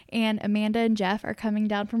again, and Amanda and Jeff are coming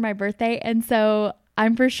down for my birthday, and so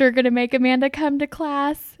I'm for sure going to make Amanda come to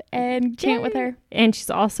class and chant with her. And she's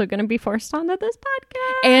also going to be forced onto this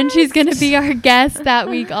podcast. And she's going to be our guest that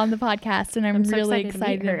week on the podcast, and I'm so really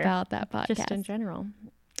excited about that podcast. Just in general.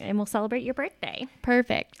 And we'll celebrate your birthday.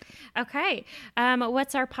 Perfect. Okay.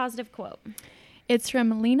 What's our positive quote? It's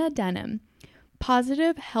from Lena Dunham.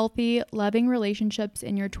 Positive, healthy, loving relationships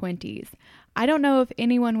in your 20s. I don't know if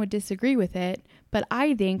anyone would disagree with it, but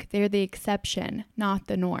I think they're the exception, not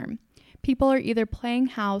the norm. People are either playing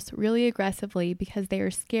house really aggressively because they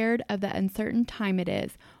are scared of the uncertain time it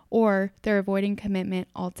is, or they're avoiding commitment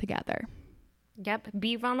altogether. Yep.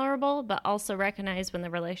 Be vulnerable, but also recognize when the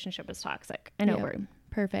relationship is toxic and over.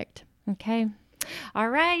 Perfect. Okay. All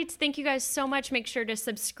right. Thank you guys so much. Make sure to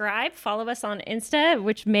subscribe. Follow us on Insta,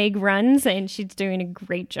 which Meg runs, and she's doing a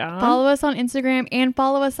great job. Follow us on Instagram and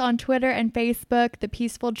follow us on Twitter and Facebook, The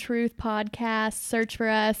Peaceful Truth Podcast. Search for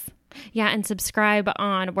us. Yeah, and subscribe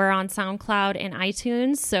we're on SoundCloud and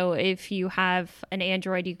iTunes. So if you have an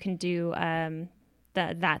Android, you can do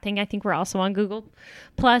that thing. I think we're also on Google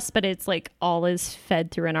Plus, but it's like all is fed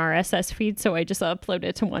through an RSS feed. So I just upload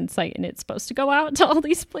it to one site and it's supposed to go out to all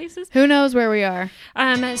these places. Who knows where we are?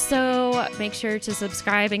 So make sure to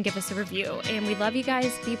subscribe and give us a review. And we love you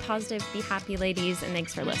guys. Be positive, be happy, ladies. And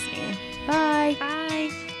thanks for listening. Bye. Bye.